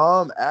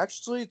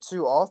 Actually,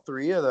 to all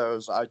 3 of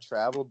those, I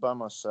traveled by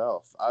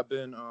myself. I've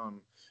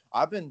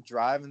been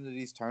driving to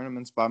these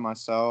tournaments by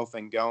myself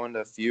and going to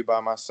a few by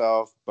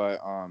myself, but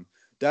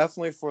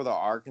definitely for the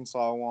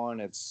Arkansas one,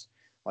 it's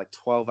like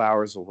 12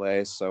 hours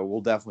away, so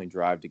we'll definitely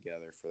drive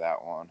together for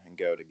that one and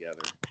go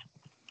together.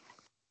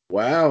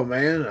 Wow,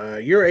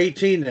 man. You're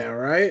 18 now,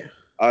 right?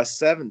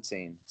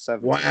 17.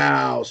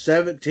 Wow,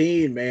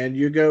 17, man.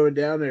 You're going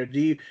down there. Do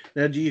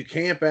you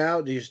camp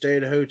out? Do you stay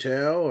at a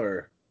hotel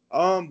or?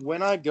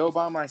 When I go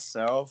by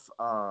myself,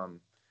 I'm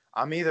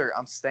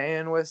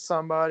staying with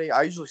somebody.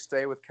 I usually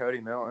stay with Cody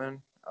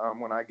Milton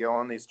when I go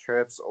on these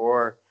trips,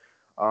 or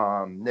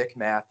Nick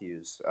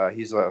Matthews.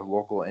 He's a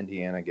local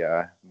Indiana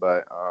guy,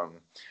 but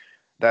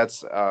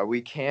that's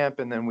we camp,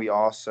 and then we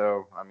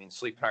also,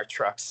 sleep in our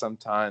trucks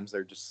sometimes,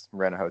 or just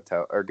rent a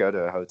hotel or go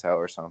to a hotel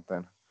or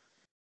something.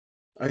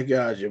 I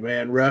got you,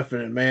 man.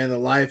 Roughing it, man. The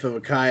life of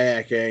a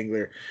kayak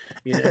angler.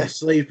 You know,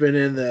 sleeping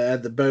in the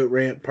at the boat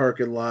ramp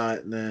parking lot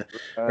and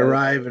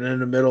arriving in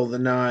the middle of the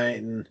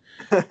night and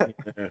you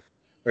know,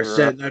 or Right.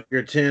 setting up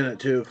your tent at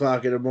 2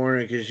 o'clock in the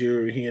morning because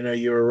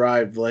you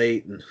arrived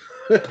late and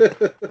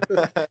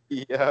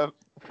Yep.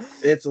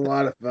 it's a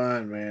lot of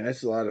fun, man.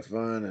 It's a lot of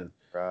fun and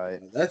Right.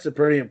 that's a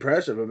pretty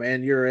impressive. A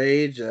man your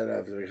age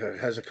that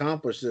has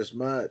accomplished this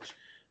much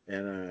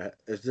and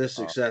is this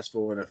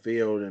successful in a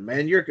field. And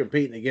man, you're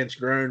competing against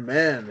grown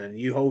men, and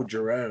you hold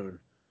your own.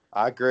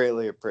 I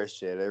greatly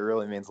appreciate it. It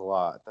really means a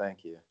lot.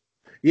 Thank you.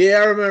 Yeah,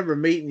 I remember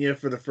meeting you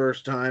for the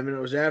first time, and it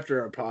was after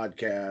our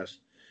podcast,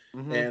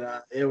 Mm-hmm. and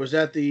it was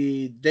at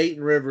the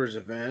Dayton Rivers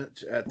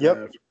event at Yep.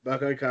 the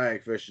Buckeye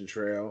Kayak Fishing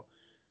Trail.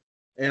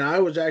 and I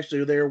was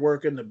actually there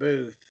working the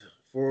booth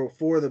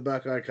for the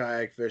Buckeye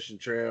Kayak Fishing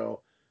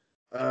Trail.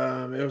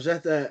 It was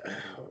at that.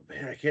 Oh,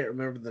 man, I can't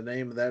remember the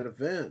name of that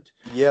event.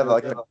 Yeah, It was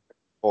like the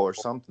or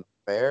something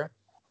fair,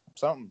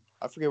 something.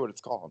 I forget what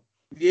it's called.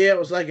 Yeah, it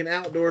was like an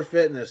outdoor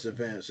fitness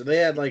event. So they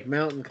had like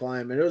mountain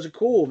climbing. It was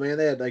cool, man.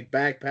 They had like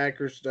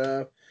backpacker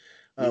stuff,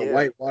 Yeah,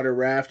 whitewater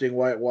rafting,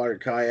 whitewater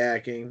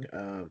kayaking,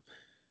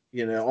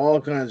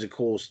 all kinds of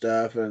cool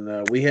stuff.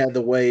 And we had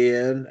the weigh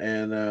in,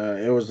 and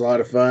it was a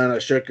lot of fun. I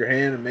shook your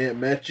hand and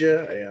met you,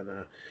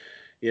 and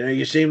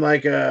you seem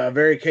like a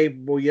very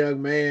capable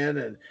young man.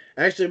 And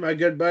actually, my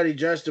good buddy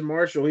Justin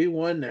Marshall, he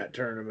won that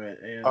tournament,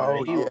 and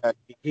oh yeah,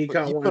 he but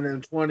caught he one put of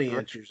them 20 great.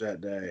 inchers that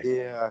day.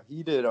 Yeah,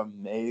 he did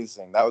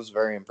amazing. That was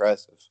very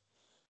impressive.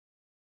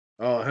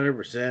 Oh,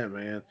 100%,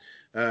 man.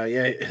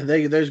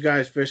 Yeah, those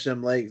guys fish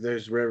them lakes,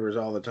 those rivers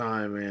all the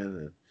time, man.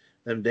 And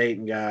them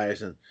Dayton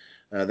guys, and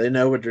they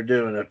know what they're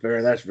doing up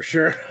there. That's for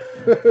sure.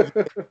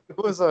 It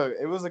was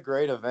a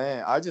great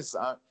event.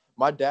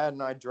 My dad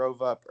and I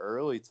drove up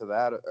early to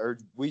that, or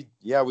we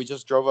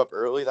just drove up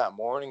early that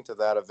morning to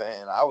that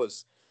event, and I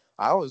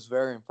was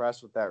very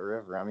impressed with that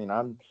river. I mean,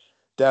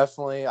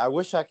 I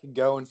wish I could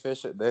go and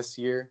fish it this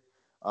year,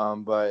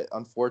 but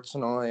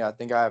unfortunately, I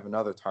think I have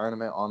another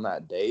tournament on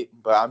that date.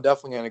 But I'm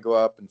definitely gonna go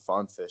up and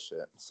fun fish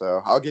it.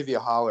 So I'll give you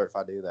a holler if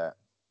I do that.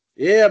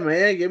 Yeah,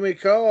 man, give me a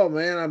call,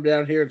 man. I'm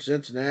down here in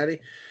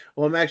Cincinnati.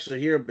 Well, I'm actually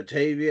here in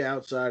Batavia,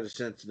 outside of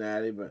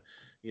Cincinnati, but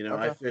I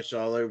Okay, fish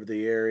all over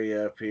the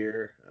area up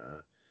here.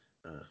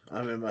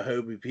 I'm in my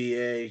Hobie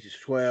PA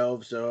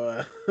 12,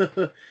 so it's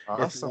a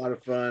awesome, lot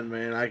of fun,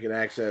 man. I can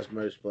access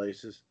most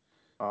places.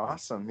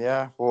 awesome.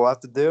 Yeah, we'll have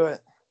to do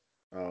it.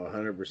 Oh,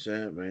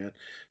 100%, man.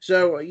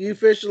 So you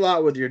fish a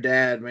lot with your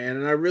dad, man,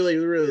 and I really,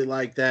 really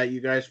like that.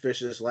 You guys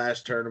fished this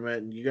last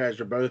tournament, and you guys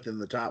are both in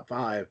the top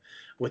five,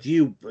 with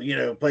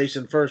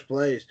placing first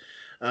place.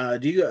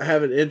 Do you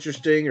have an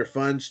interesting or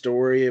fun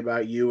story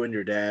about you and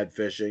your dad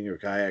fishing or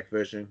kayak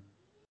fishing?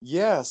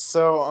 Yeah,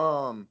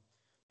 so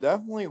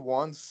definitely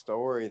one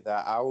story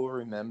that I will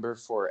remember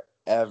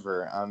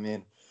forever. I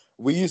mean,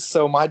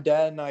 my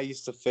dad and I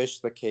used to fish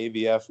the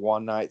KBF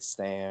one night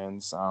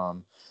stands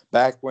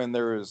back when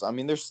there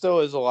still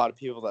is a lot of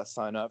people that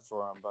sign up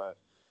for them, but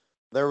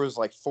there was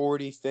like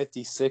 40,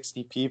 50,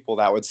 60 people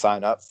that would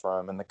sign up for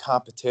them, and the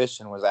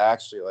competition was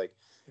actually like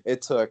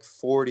it took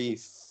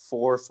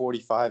 44,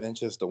 45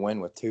 inches to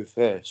win with two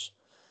fish.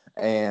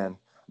 And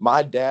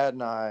my dad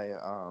and I,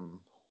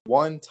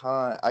 one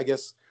time, I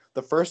guess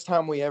the first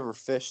time we ever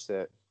fished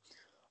it,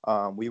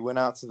 we went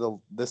out to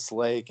this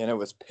lake and it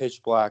was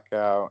pitch black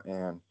out,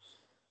 and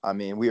I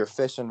mean we were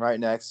fishing right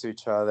next to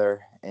each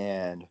other,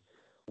 and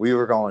we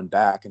were going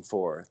back and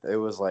forth. It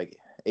was like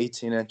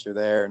 18 incher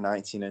there,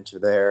 19 incher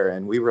there,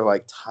 and we were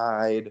like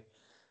tied.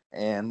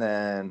 And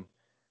then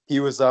he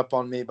was up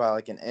on me by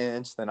like an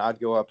inch, then I'd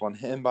go up on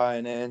him by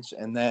an inch,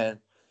 and then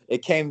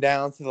it came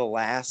down to the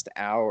last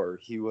hour.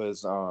 He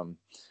was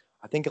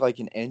I think like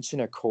an inch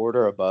and a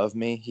quarter above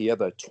me. He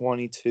had a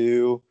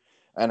 22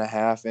 and a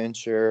half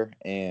incher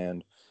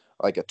and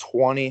like a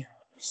 20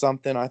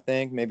 something, I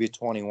think, maybe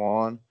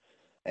 21.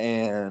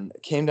 And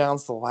it came down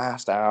to the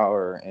last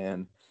hour,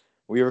 and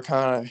we were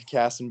kind of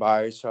casting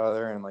by each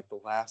other. And like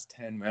the last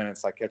 10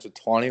 minutes, I catch a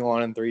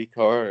 21 and three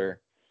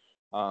quarter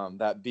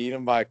that beat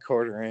him by a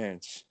quarter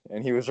inch,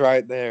 and he was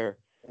right there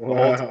the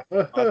whole time.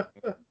 Wow.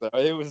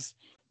 So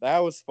that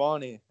was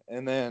funny.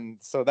 And then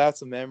so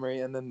that's a memory.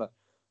 And then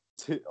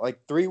like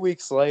 3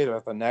 weeks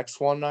later, the next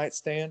one night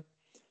stand,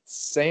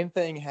 same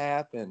thing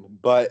happened,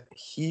 but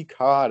he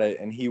caught it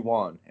and he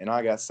won, and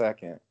I got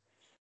second.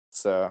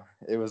 So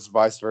it was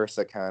vice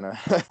versa, kind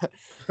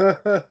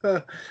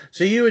of.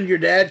 So you and your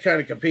dad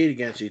kind of compete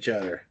against each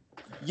other.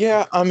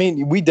 Yeah, I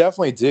mean, we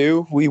definitely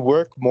do. We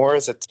work more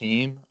as a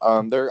team.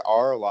 There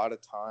are a lot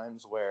of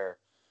times where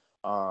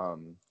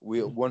when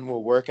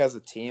we'll work as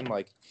a team,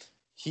 like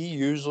he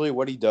usually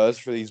what he does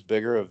for these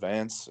bigger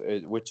events,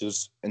 which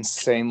is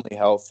insanely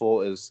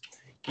helpful, is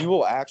he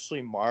will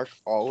actually mark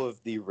all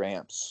of the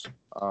ramps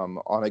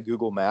on a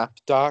Google Map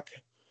doc,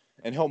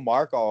 and he'll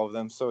mark all of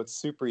them, so it's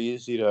super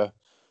easy to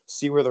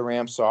see where the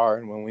ramps are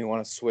and when we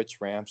want to switch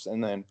ramps,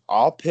 and then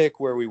I'll pick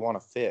where we want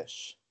to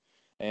fish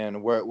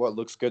and what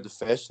looks good to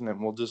fish, and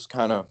then we'll just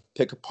kind of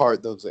pick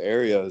apart those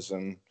areas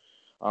and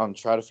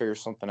try to figure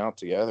something out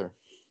together.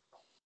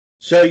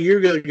 So you're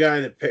the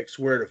guy that picks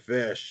where to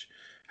fish.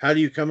 How do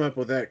you come up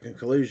with that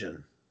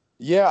conclusion?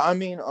 Yeah, I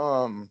mean,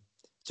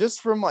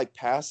 just from like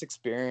past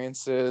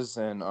experiences,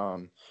 and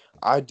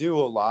I do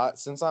a lot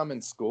since I'm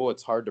in school.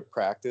 It's hard to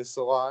practice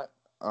a lot.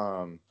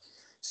 Um,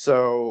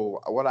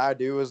 so what I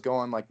do is go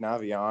on like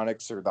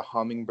Navionics or the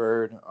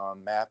Hummingbird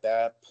map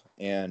app,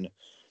 and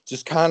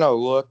just kind of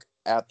look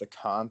at the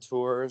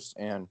contours.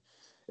 And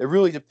it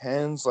really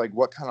depends like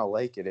what kind of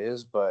lake it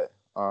is, but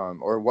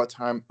or what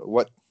time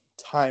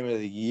of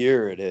the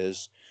year it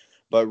is.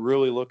 But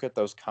really look at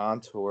those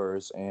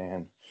contours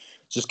and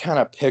just kind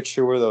of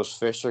picture where those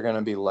fish are going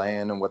to be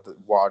laying and what the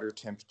water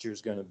temperature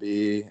is going to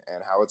be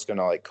and how it's going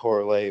to like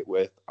correlate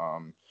with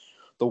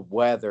the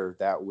weather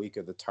that week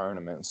of the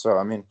tournament. So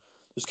I mean,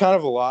 there's kind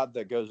of a lot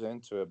that goes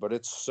into it, but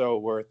it's so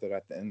worth it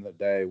at the end of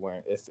the day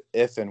when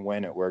if and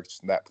when it works,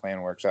 that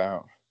plan works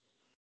out.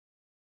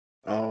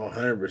 Oh,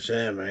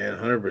 100%, man.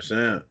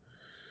 100%.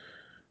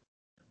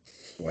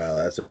 Wow,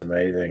 that's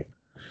amazing.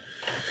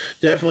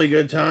 Definitely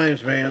good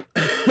times, man.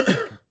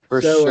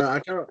 For So sure. I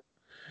kind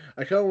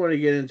of want to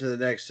get into the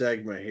next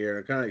segment here.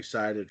 I'm kind of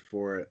excited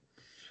for it.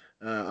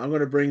 I'm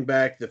going to bring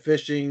back the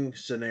fishing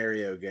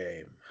scenario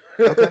game.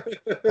 Okay.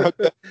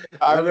 Okay.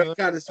 I I'm going to remember.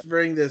 kind of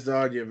spring this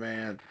on you,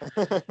 man.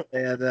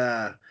 And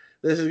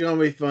this is going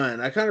to be fun.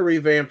 I kind of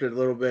revamped it a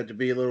little bit to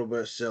be a little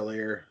bit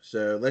sillier.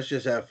 So let's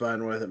just have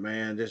fun with it,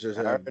 man. Just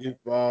All have right.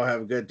 goofball,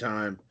 have a good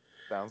time.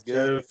 Sounds good.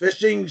 So,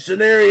 fishing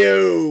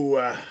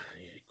scenario.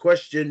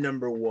 Question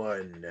number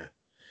one.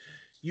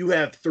 You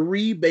have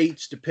three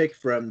baits to pick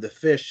from to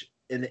fish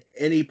in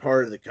any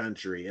part of the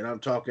country. And I'm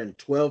talking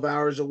 12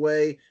 hours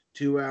away,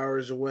 2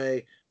 hours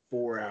away,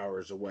 4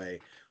 hours away.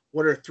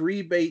 What are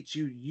three baits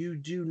you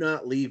do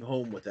not leave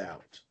home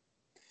without?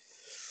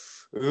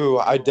 Ooh,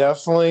 I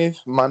definitely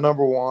my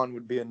number one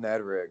would be a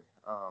Ned rig.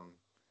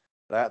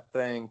 That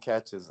thing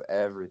catches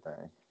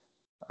everything.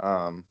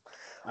 Um,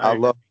 I I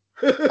love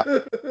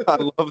agree. I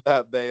love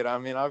that bait. I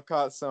mean, I've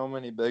caught so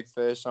many big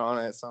fish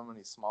on it, so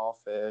many small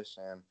fish,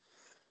 and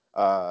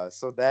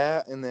so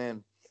that, and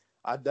then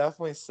I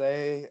definitely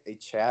say a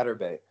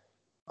chatterbait.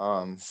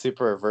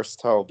 Super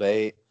versatile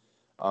bait.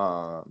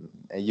 And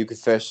you could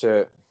fish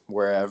it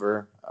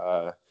wherever,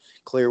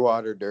 clear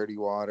water, dirty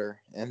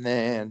water, and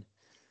then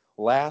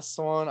last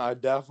one, I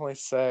definitely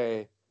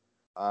say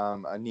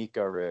a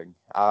Nico rig.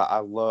 I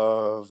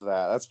love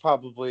that. That's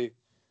probably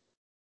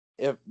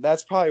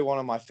one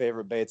of my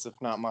favorite baits, if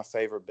not my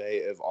favorite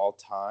bait of all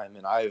time,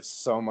 and I have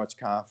so much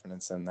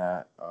confidence in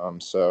that.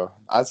 So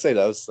I'd say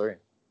those three.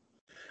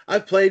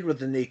 I've played with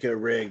the Nico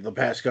rig the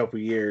past couple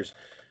years,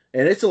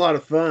 and it's a lot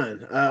of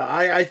fun.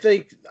 I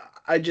think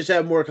I just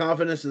have more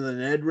confidence in the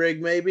Ned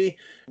rig, maybe,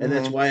 and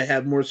that's Mm-hmm. why I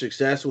have more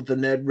success with the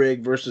Ned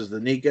rig versus the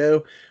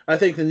Nico. I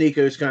think the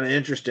Nico is kind of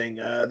interesting.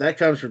 That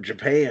comes from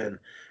Japan,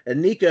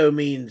 and Nico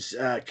means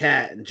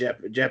cat in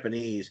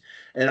Japanese.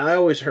 And I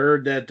always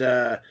heard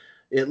that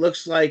it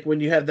looks like when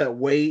you have that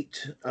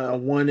weight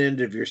one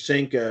end of your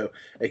Senko,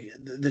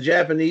 the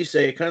Japanese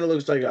say it kind of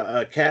looks like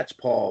a cat's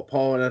paw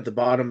pawing at the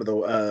bottom of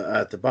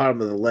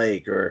the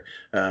lake or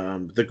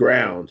the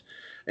ground.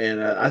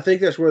 And I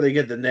think that's where they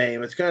get the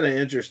name. It's kind of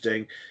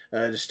interesting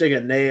to stick a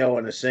nail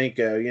in a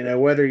Senko. You know,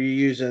 whether you're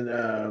using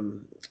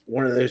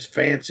one of those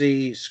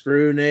fancy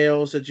screw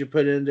nails that you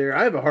put in there.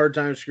 I have a hard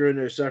time screwing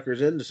those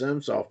suckers into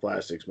some soft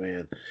plastics,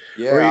 man.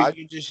 Or Yeah,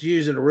 you just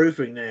using a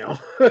roofing nail.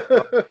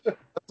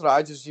 that's what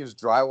I just use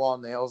drywall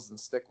nails and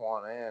stick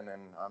one in,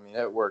 and I mean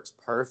it works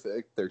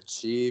perfect. They're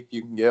cheap.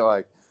 You can get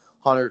like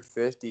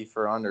 150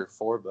 for under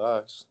 $4.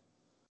 Oh,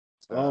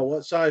 So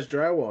what size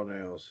drywall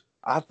nails?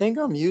 I think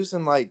I'm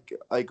using like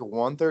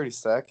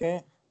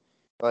 132nd,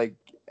 like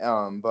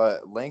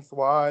but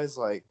lengthwise,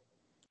 like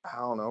I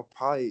don't know,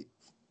 probably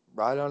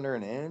right under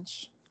an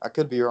inch. I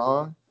could be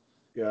wrong.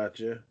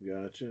 Gotcha,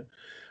 gotcha.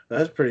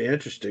 That's pretty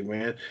interesting,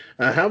 man.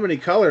 How many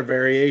color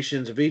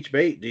variations of each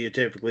bait do you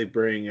typically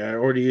bring,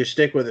 or do you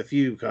stick with a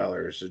few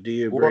colors? Do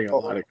you bring a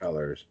lot Well, of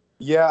colors?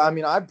 yeah, I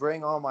mean, I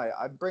bring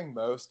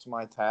most of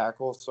my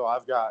tackle, so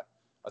I've got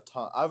a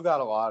ton. I've got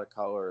a lot of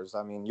colors.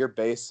 I mean, your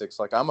basics.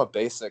 Like I'm a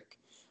basic.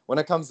 When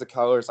it comes to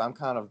colors, I'm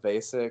kind of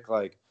basic.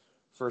 Like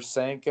for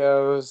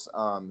Senkos,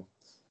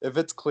 if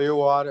it's clear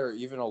water or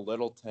even a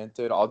little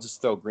tinted, I'll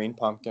just throw green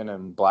pumpkin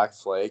and black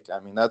flake. I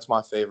mean, that's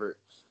my favorite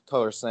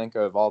color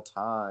Senko of all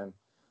time.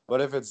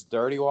 But if it's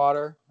dirty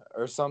water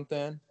or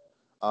something,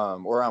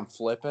 or I'm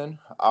flipping,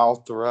 I'll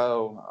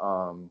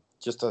throw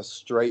just a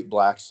straight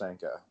black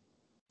Senko.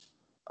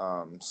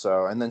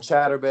 So and then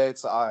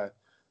chatterbaits, I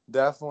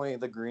definitely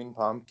the green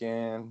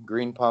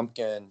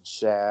pumpkin,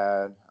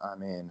 shad. I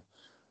mean,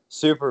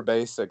 super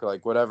basic,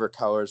 like whatever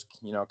colors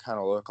kind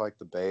of look like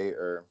the bait,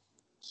 or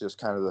just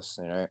kind of the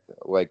scenario,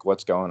 like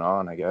what's going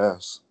on, I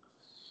guess.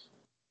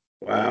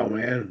 Wow,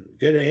 man,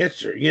 good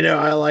answer. You know,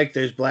 I like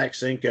those black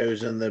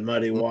Cincos in the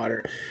muddy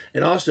water,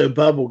 and also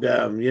bubble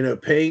gum. You know,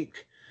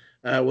 pink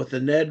with the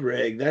Ned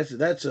rig. That's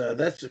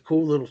a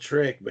cool little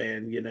trick,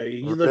 man. You know,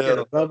 you look at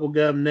a Real, bubble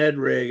gum Ned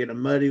rig in a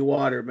muddy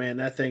water, man.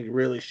 That thing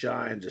really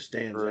shines. It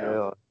stands out.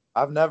 real.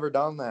 I've never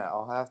done that.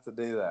 I'll have to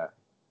do that.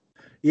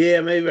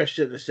 Yeah, maybe I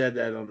shouldn't have said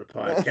that on the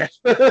podcast.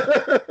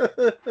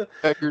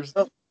 you're,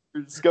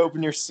 you're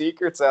scoping your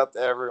secrets out to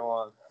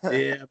everyone.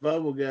 Yeah,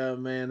 bubble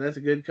gum, man. That's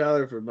a good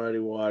color for muddy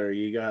water.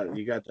 You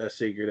got that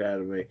secret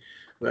out of me.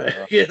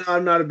 But you know,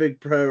 I'm not a big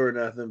pro or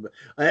nothing, but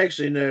I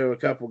actually know a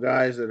couple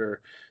guys that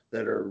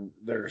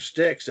are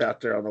sticks out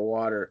there on the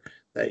water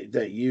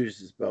that use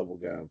this bubble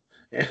gum.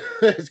 And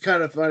it's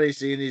kind of funny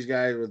seeing these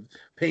guys with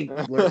pink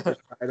lures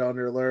right on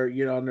their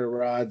on their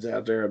rods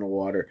out there in the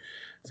water.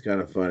 It's kind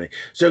of funny.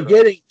 So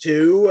getting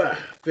to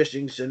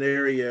fishing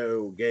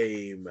scenario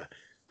game.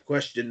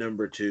 Question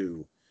number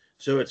two.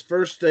 So it's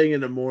first thing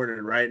in the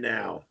morning right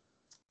now,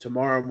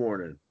 tomorrow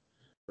morning,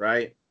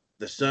 right?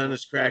 The sun Mhm.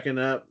 is cracking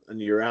up and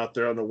you're out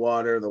there on the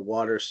water. The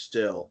water's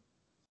still.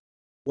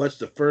 What's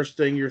the first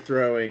thing you're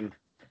throwing?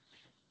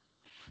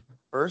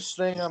 First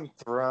thing I'm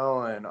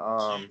throwing,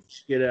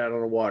 Get out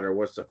on the water.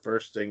 What's the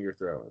first thing you're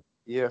throwing?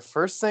 yeah,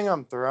 first thing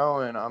I'm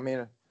throwing. I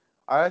mean,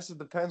 I guess it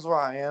depends where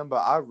I am,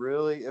 but I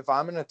really, if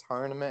I'm in a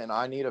tournament and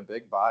I need a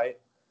big bite,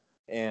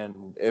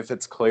 and if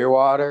it's clear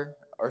water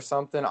or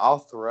something, I'll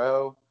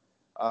throw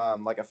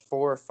like a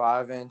 4 or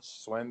 5 inch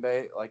swim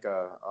bait, like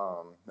a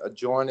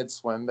jointed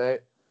swim bait.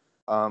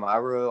 I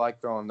really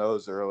like throwing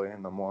those early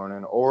in the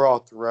morning, or I'll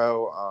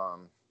throw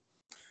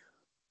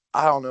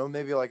I don't know,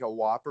 maybe like a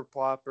whopper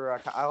plopper.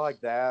 I like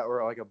that,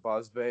 or like a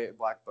buzz bait,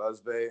 black buzz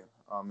bait,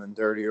 in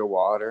dirtier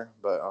water.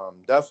 But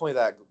definitely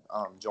that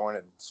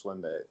jointed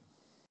swim bait.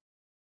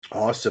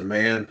 Awesome,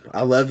 man.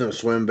 I love them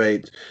swim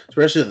baits,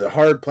 especially the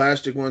hard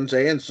plastic ones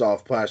and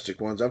soft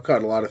plastic ones. I've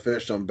caught a lot of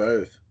fish on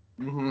both.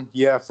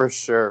 Yeah, for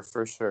sure,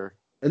 for sure.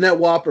 And that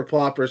whopper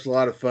plopper is a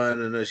lot of fun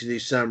in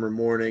these summer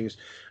mornings.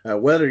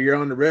 Whether you're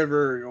on the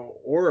river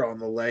or on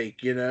the lake,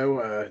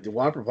 the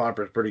whopper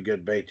plopper is pretty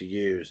good bait to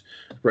use.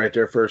 Right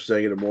there, first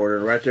thing in the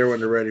morning, right there when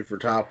they're ready for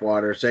top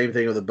water. Same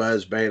thing with the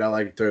buzz bait. I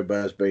like to throw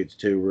buzz baits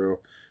too,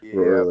 real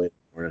Yeah. early in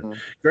the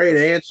morning. Great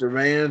answer,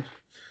 man.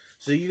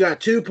 So you got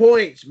 2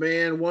 points,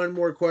 man. One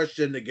more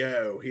question to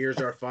go. Here's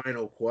our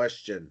final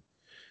question.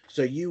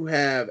 So you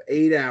have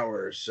 8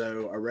 hours,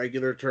 so a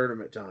regular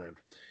tournament time.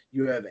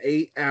 You have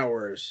 8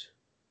 hours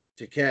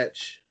to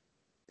catch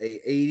a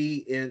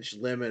 80-inch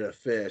limit of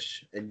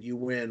fish, and you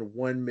win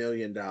 $1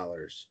 million.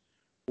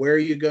 Where are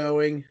you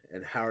going,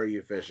 and how are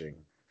you fishing?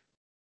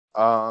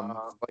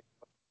 Like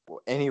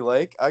any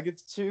lake I get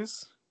to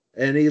choose.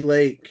 Any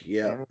lake,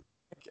 yeah.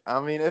 I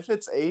mean, if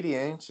it's 80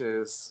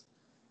 inches,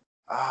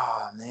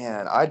 oh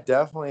man, I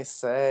definitely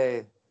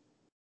say.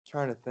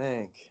 Trying to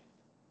think.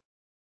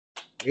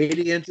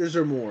 80 inches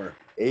or more.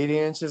 80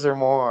 inches or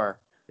more.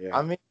 Yeah.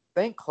 I mean,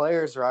 St.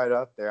 Clair's right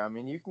up there. I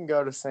mean, you can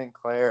go to St.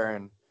 Clair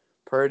and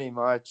pretty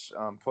much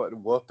put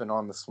whooping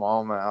on the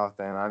smallmouth.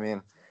 And I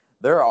mean,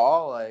 they're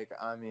all like,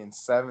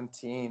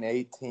 17,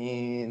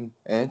 18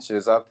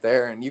 inches up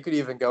there. And you could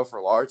even go for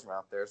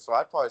largemouth there. So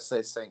I'd probably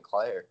say St.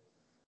 Clair,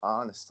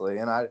 honestly.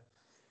 And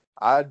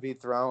I'd be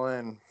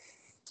throwing.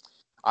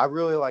 I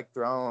really like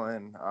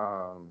throwing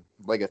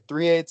like a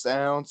 3/8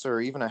 ounce or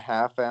even a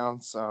half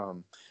ounce.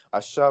 I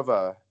shove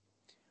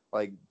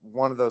like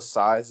one of those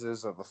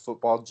sizes of a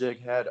football jig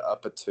head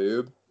up a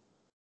tube,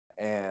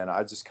 and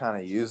I just kind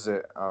of use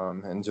it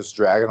and just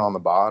drag it on the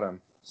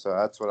bottom. So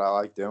that's what I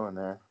like doing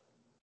there.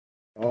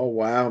 Oh,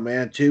 wow,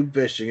 man. Tube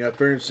fishing up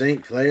there in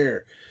St.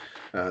 Clair.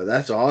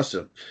 That's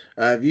awesome.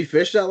 Have you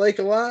fished that lake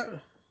a lot?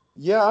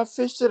 Yeah, I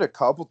fished it a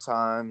couple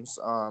times.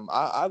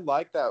 I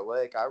like that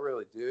lake. I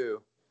really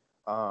do.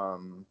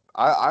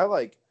 I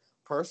like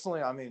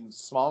personally. I mean,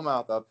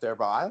 smallmouth up there,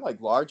 but I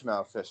like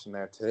largemouth fishing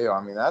there too.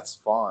 I mean, that's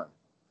fun.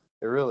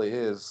 It really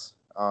is.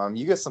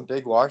 You get some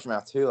big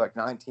largemouth too, like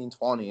 19,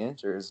 20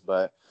 inches,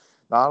 but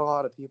not a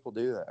lot of people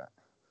do that.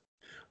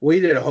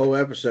 We did a whole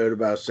episode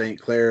about St.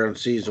 Clair on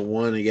season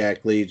 1 of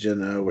Yak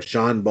Legion with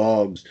Sean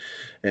Boggs,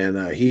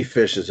 and he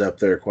fishes up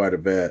there quite a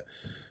bit.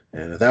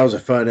 And that was a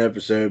fun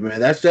episode, man.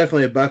 That's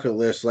definitely a bucket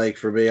list lake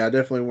for me. I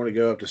definitely want to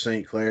go up to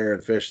St. Clair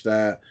and fish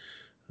that.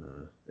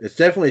 It's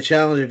definitely a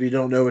challenge if you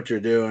don't know what you're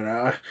doing.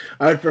 I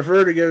would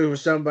prefer to go with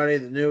somebody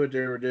that knew what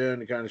they were doing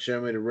to kind of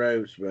show me the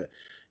ropes, but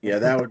yeah,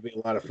 that would be a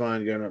lot of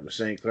fun going up to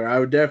St. Clair. I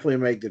would definitely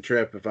make the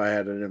trip if I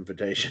had an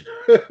invitation.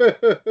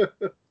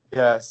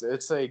 Yes,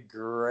 it's a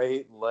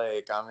great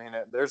lake. I mean,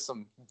 there's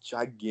some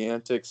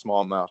gigantic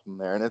smallmouth in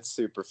there, and it's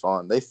super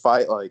fun. They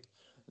fight like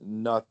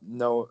no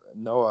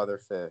other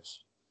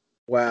fish.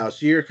 Wow,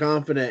 so you're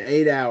confident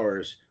 8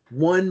 hours,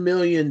 $1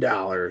 million.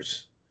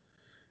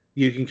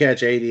 You can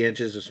catch 80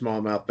 inches of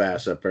smallmouth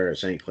bass up there at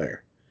St.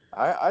 Clair.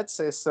 I'd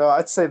say so.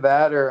 I'd say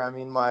that, or I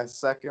mean, my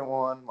second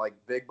one, like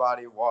big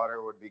body of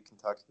water, would be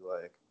Kentucky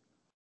Lake.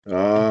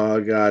 Oh,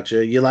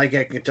 gotcha. You like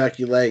that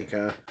Kentucky Lake,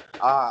 huh?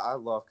 I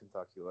love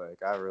Kentucky Lake.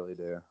 I really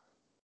do.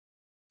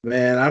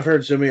 Man, I've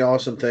heard so many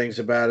awesome things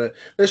about it.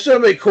 There's so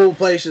many cool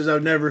places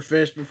I've never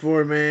fished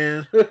before,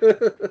 man. Hey,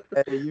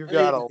 you've I need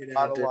got to a get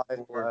lot out of there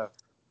life more.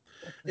 left.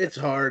 It's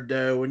hard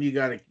though when you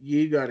got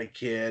a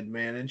kid,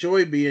 man.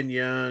 Enjoy being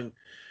young.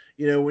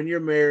 When you're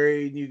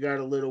married and you got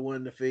a little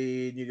one to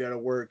feed, you got to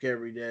work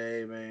every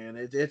day, man.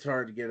 It's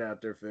hard to get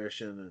out there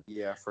fishing. And,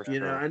 Yeah, for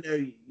sure. I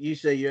know you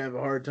say you have a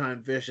hard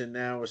time fishing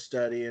now with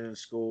studying and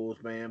schools,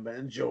 man, but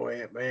enjoy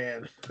it,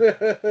 man.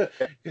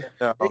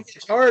 No. It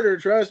gets harder,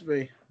 trust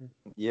me.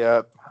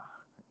 Yep.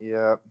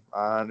 Yep.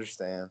 I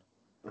understand.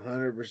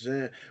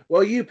 100%.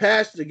 Well, you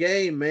passed the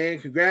game, man.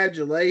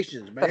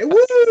 Congratulations, man.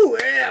 Woo!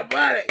 Yeah,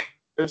 buddy.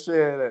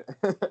 Appreciate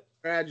it.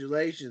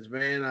 Congratulations,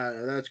 man.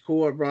 That's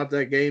cool. I brought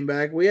that game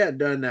back. We hadn't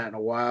done that in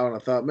a while, and I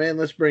thought, man,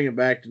 let's bring it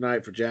back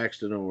tonight for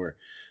Jaxton or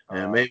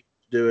and maybe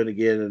do it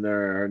again in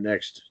our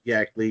next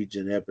Yak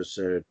Legion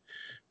episode.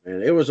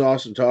 And it was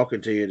awesome talking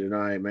to you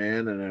tonight,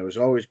 man. And it was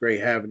always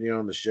great having you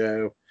on the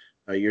show.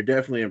 You're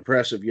definitely an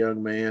impressive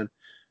young man,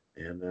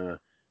 and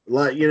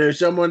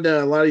someone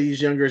that a lot of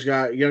these younger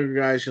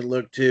guys can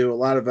look to. A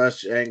lot of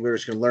us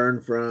anglers can learn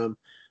from.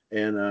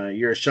 and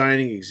you're a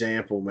shining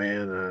example,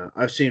 man.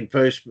 I've seen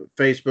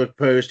Facebook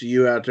posts of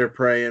you out there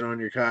praying on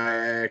your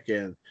kayak,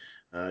 and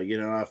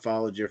I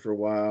followed you for a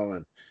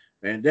while,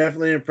 and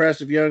definitely an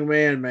impressive young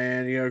man,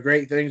 man.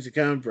 Great things to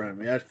come from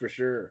you, that's for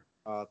sure.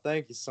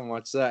 Thank you so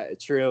much. That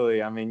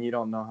truly, I mean, you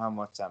don't know how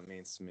much that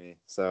means to me.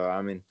 So,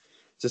 I mean,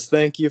 just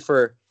thank you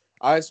for.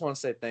 I just want to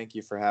say thank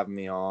you for having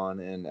me on,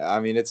 and I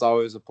mean, it's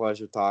always a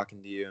pleasure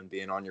talking to you and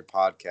being on your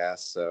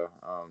podcast. So,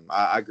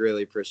 I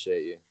greatly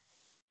appreciate you.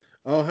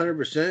 Oh,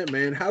 100%,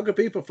 man. How can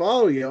people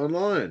follow you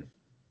online?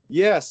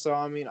 Yeah, so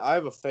I mean, I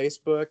have a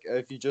Facebook.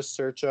 If you just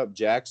search up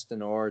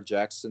Jaxton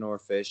or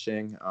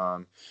Fishing,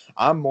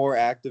 I'm more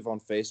active on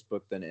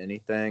Facebook than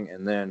anything,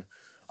 and then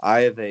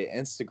I have a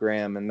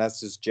Instagram, and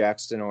that's just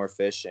Jaxton or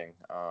Fishing.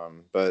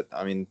 But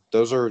I mean,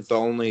 those are the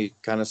only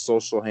kind of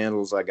social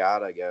handles I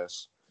got, I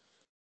guess.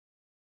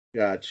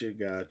 Gotcha,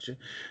 gotcha.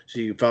 So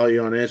you follow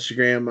you on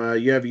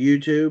Instagram. You have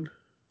YouTube?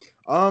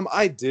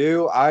 I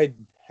do. I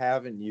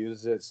haven't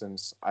used it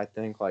since I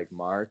think like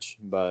March,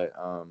 but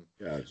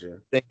Gotcha. I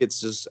think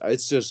it's just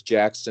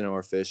Jaxton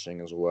or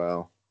Fishing as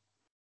well.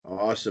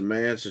 Awesome,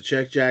 man. So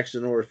check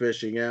Jackson Orr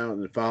Fishing out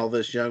and follow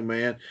this young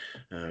man.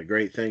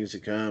 Great things to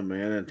come,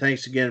 man. And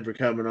thanks again for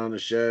coming on the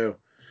show.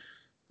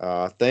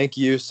 Thank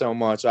you so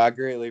much. I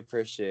greatly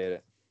appreciate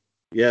it.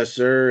 Yes,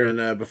 sir.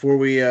 And before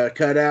we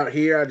cut out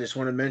here, I just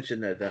want to mention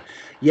that the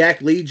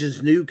Yak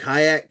Legion's new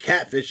kayak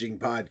catfishing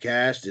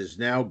podcast is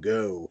now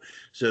go.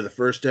 So the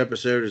first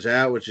episode is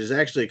out, which is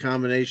actually a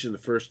combination of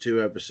the first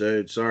two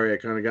episodes. Sorry, I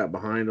kind of got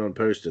behind on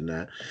posting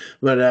that,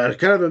 but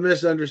kind of a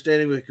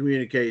misunderstanding with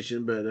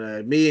communication.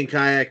 But me and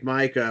Kayak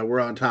Mike, we're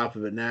on top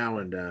of it now,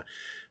 and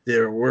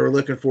we're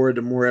looking forward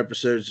to more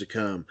episodes to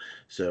come.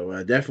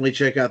 So definitely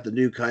check out the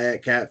new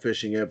kayak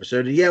catfishing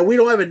episode. And yeah, we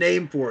don't have a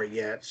name for it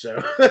yet.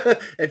 So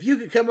if you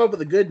could come up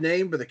with a good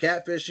name for the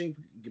catfishing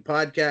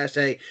podcast,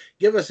 hey,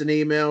 give us an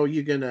email.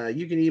 You can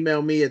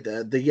email me at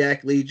the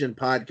Yak Legion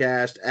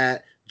podcast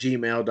at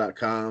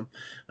gmail.com.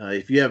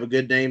 If you have a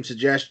good name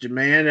suggestion,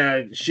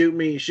 man, shoot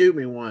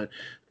me one.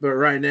 But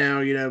right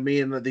now, me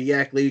and the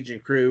Yak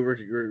Legion crew,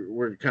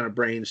 we're kind of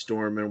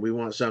brainstorming. We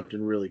want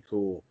something really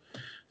cool.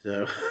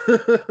 So,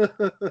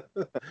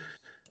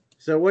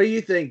 so what do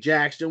you think,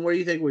 Jaxton? What do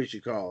you think we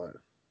should call it?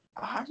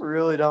 I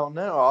really don't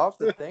know. I'll have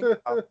to think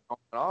about it.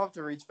 I'll have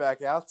to reach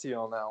back out to you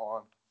on that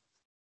one.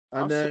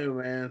 I know,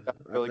 man.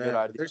 Really good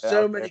idea. There's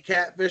so many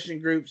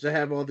catfishing groups that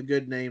have all the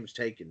good names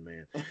taken,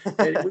 man.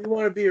 And we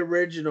want to be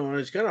original, and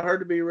it's kind of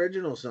hard to be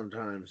original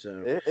sometimes.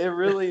 So it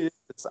really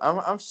is.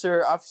 I'm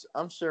sure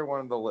one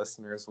of the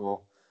listeners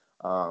will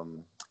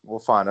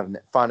find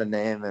a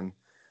name and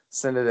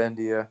send it in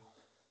to you.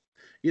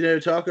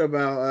 Talk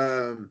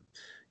about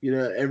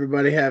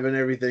everybody having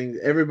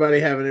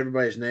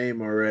everybody's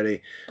name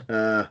already.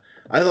 I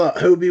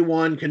thought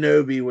Obi-Wan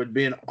Kenobi would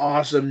be an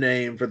awesome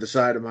name for the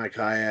side of my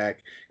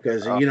kayak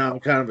because I'm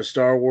kind of a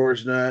Star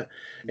Wars nut,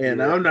 and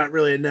Yeah. I'm not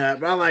really a nut,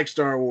 but I like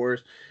Star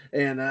Wars.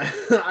 And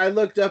I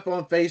looked up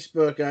on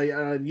Facebook,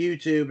 on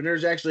YouTube, and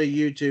there's actually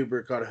a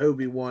YouTuber called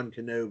Obi-Wan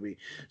Kenobi.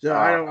 So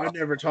I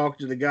never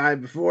talked to the guy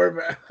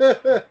before,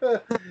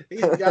 but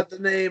he's got the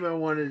name I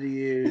wanted to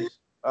use.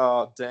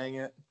 Oh, dang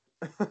it.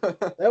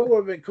 That would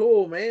have been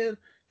cool, man.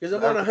 Because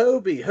I'm on a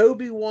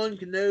Obi-Wan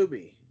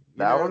Kenobi.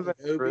 That would have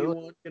been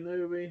Obi-Wan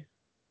Kenobi.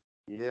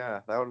 Yeah,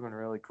 that would have been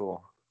really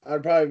cool.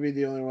 I'd probably be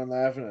the only one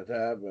laughing at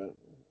that, but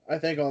I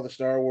think all the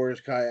Star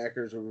Wars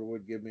kayakers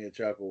would give me a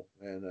chuckle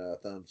and a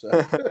thumbs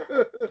up.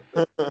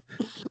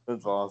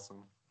 That's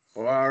awesome.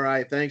 Well, all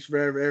right. Thanks for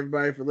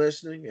everybody for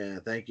listening,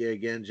 and thank you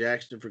again,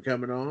 Jackson, for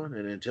coming on.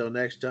 And until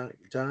next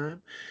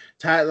time,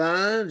 tight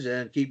lines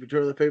and keep your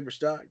toilet paper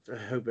stocked. I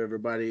hope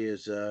everybody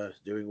is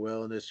doing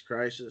well in this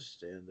crisis,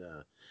 and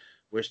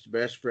wish the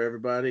best for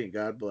everybody. And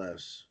God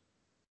bless.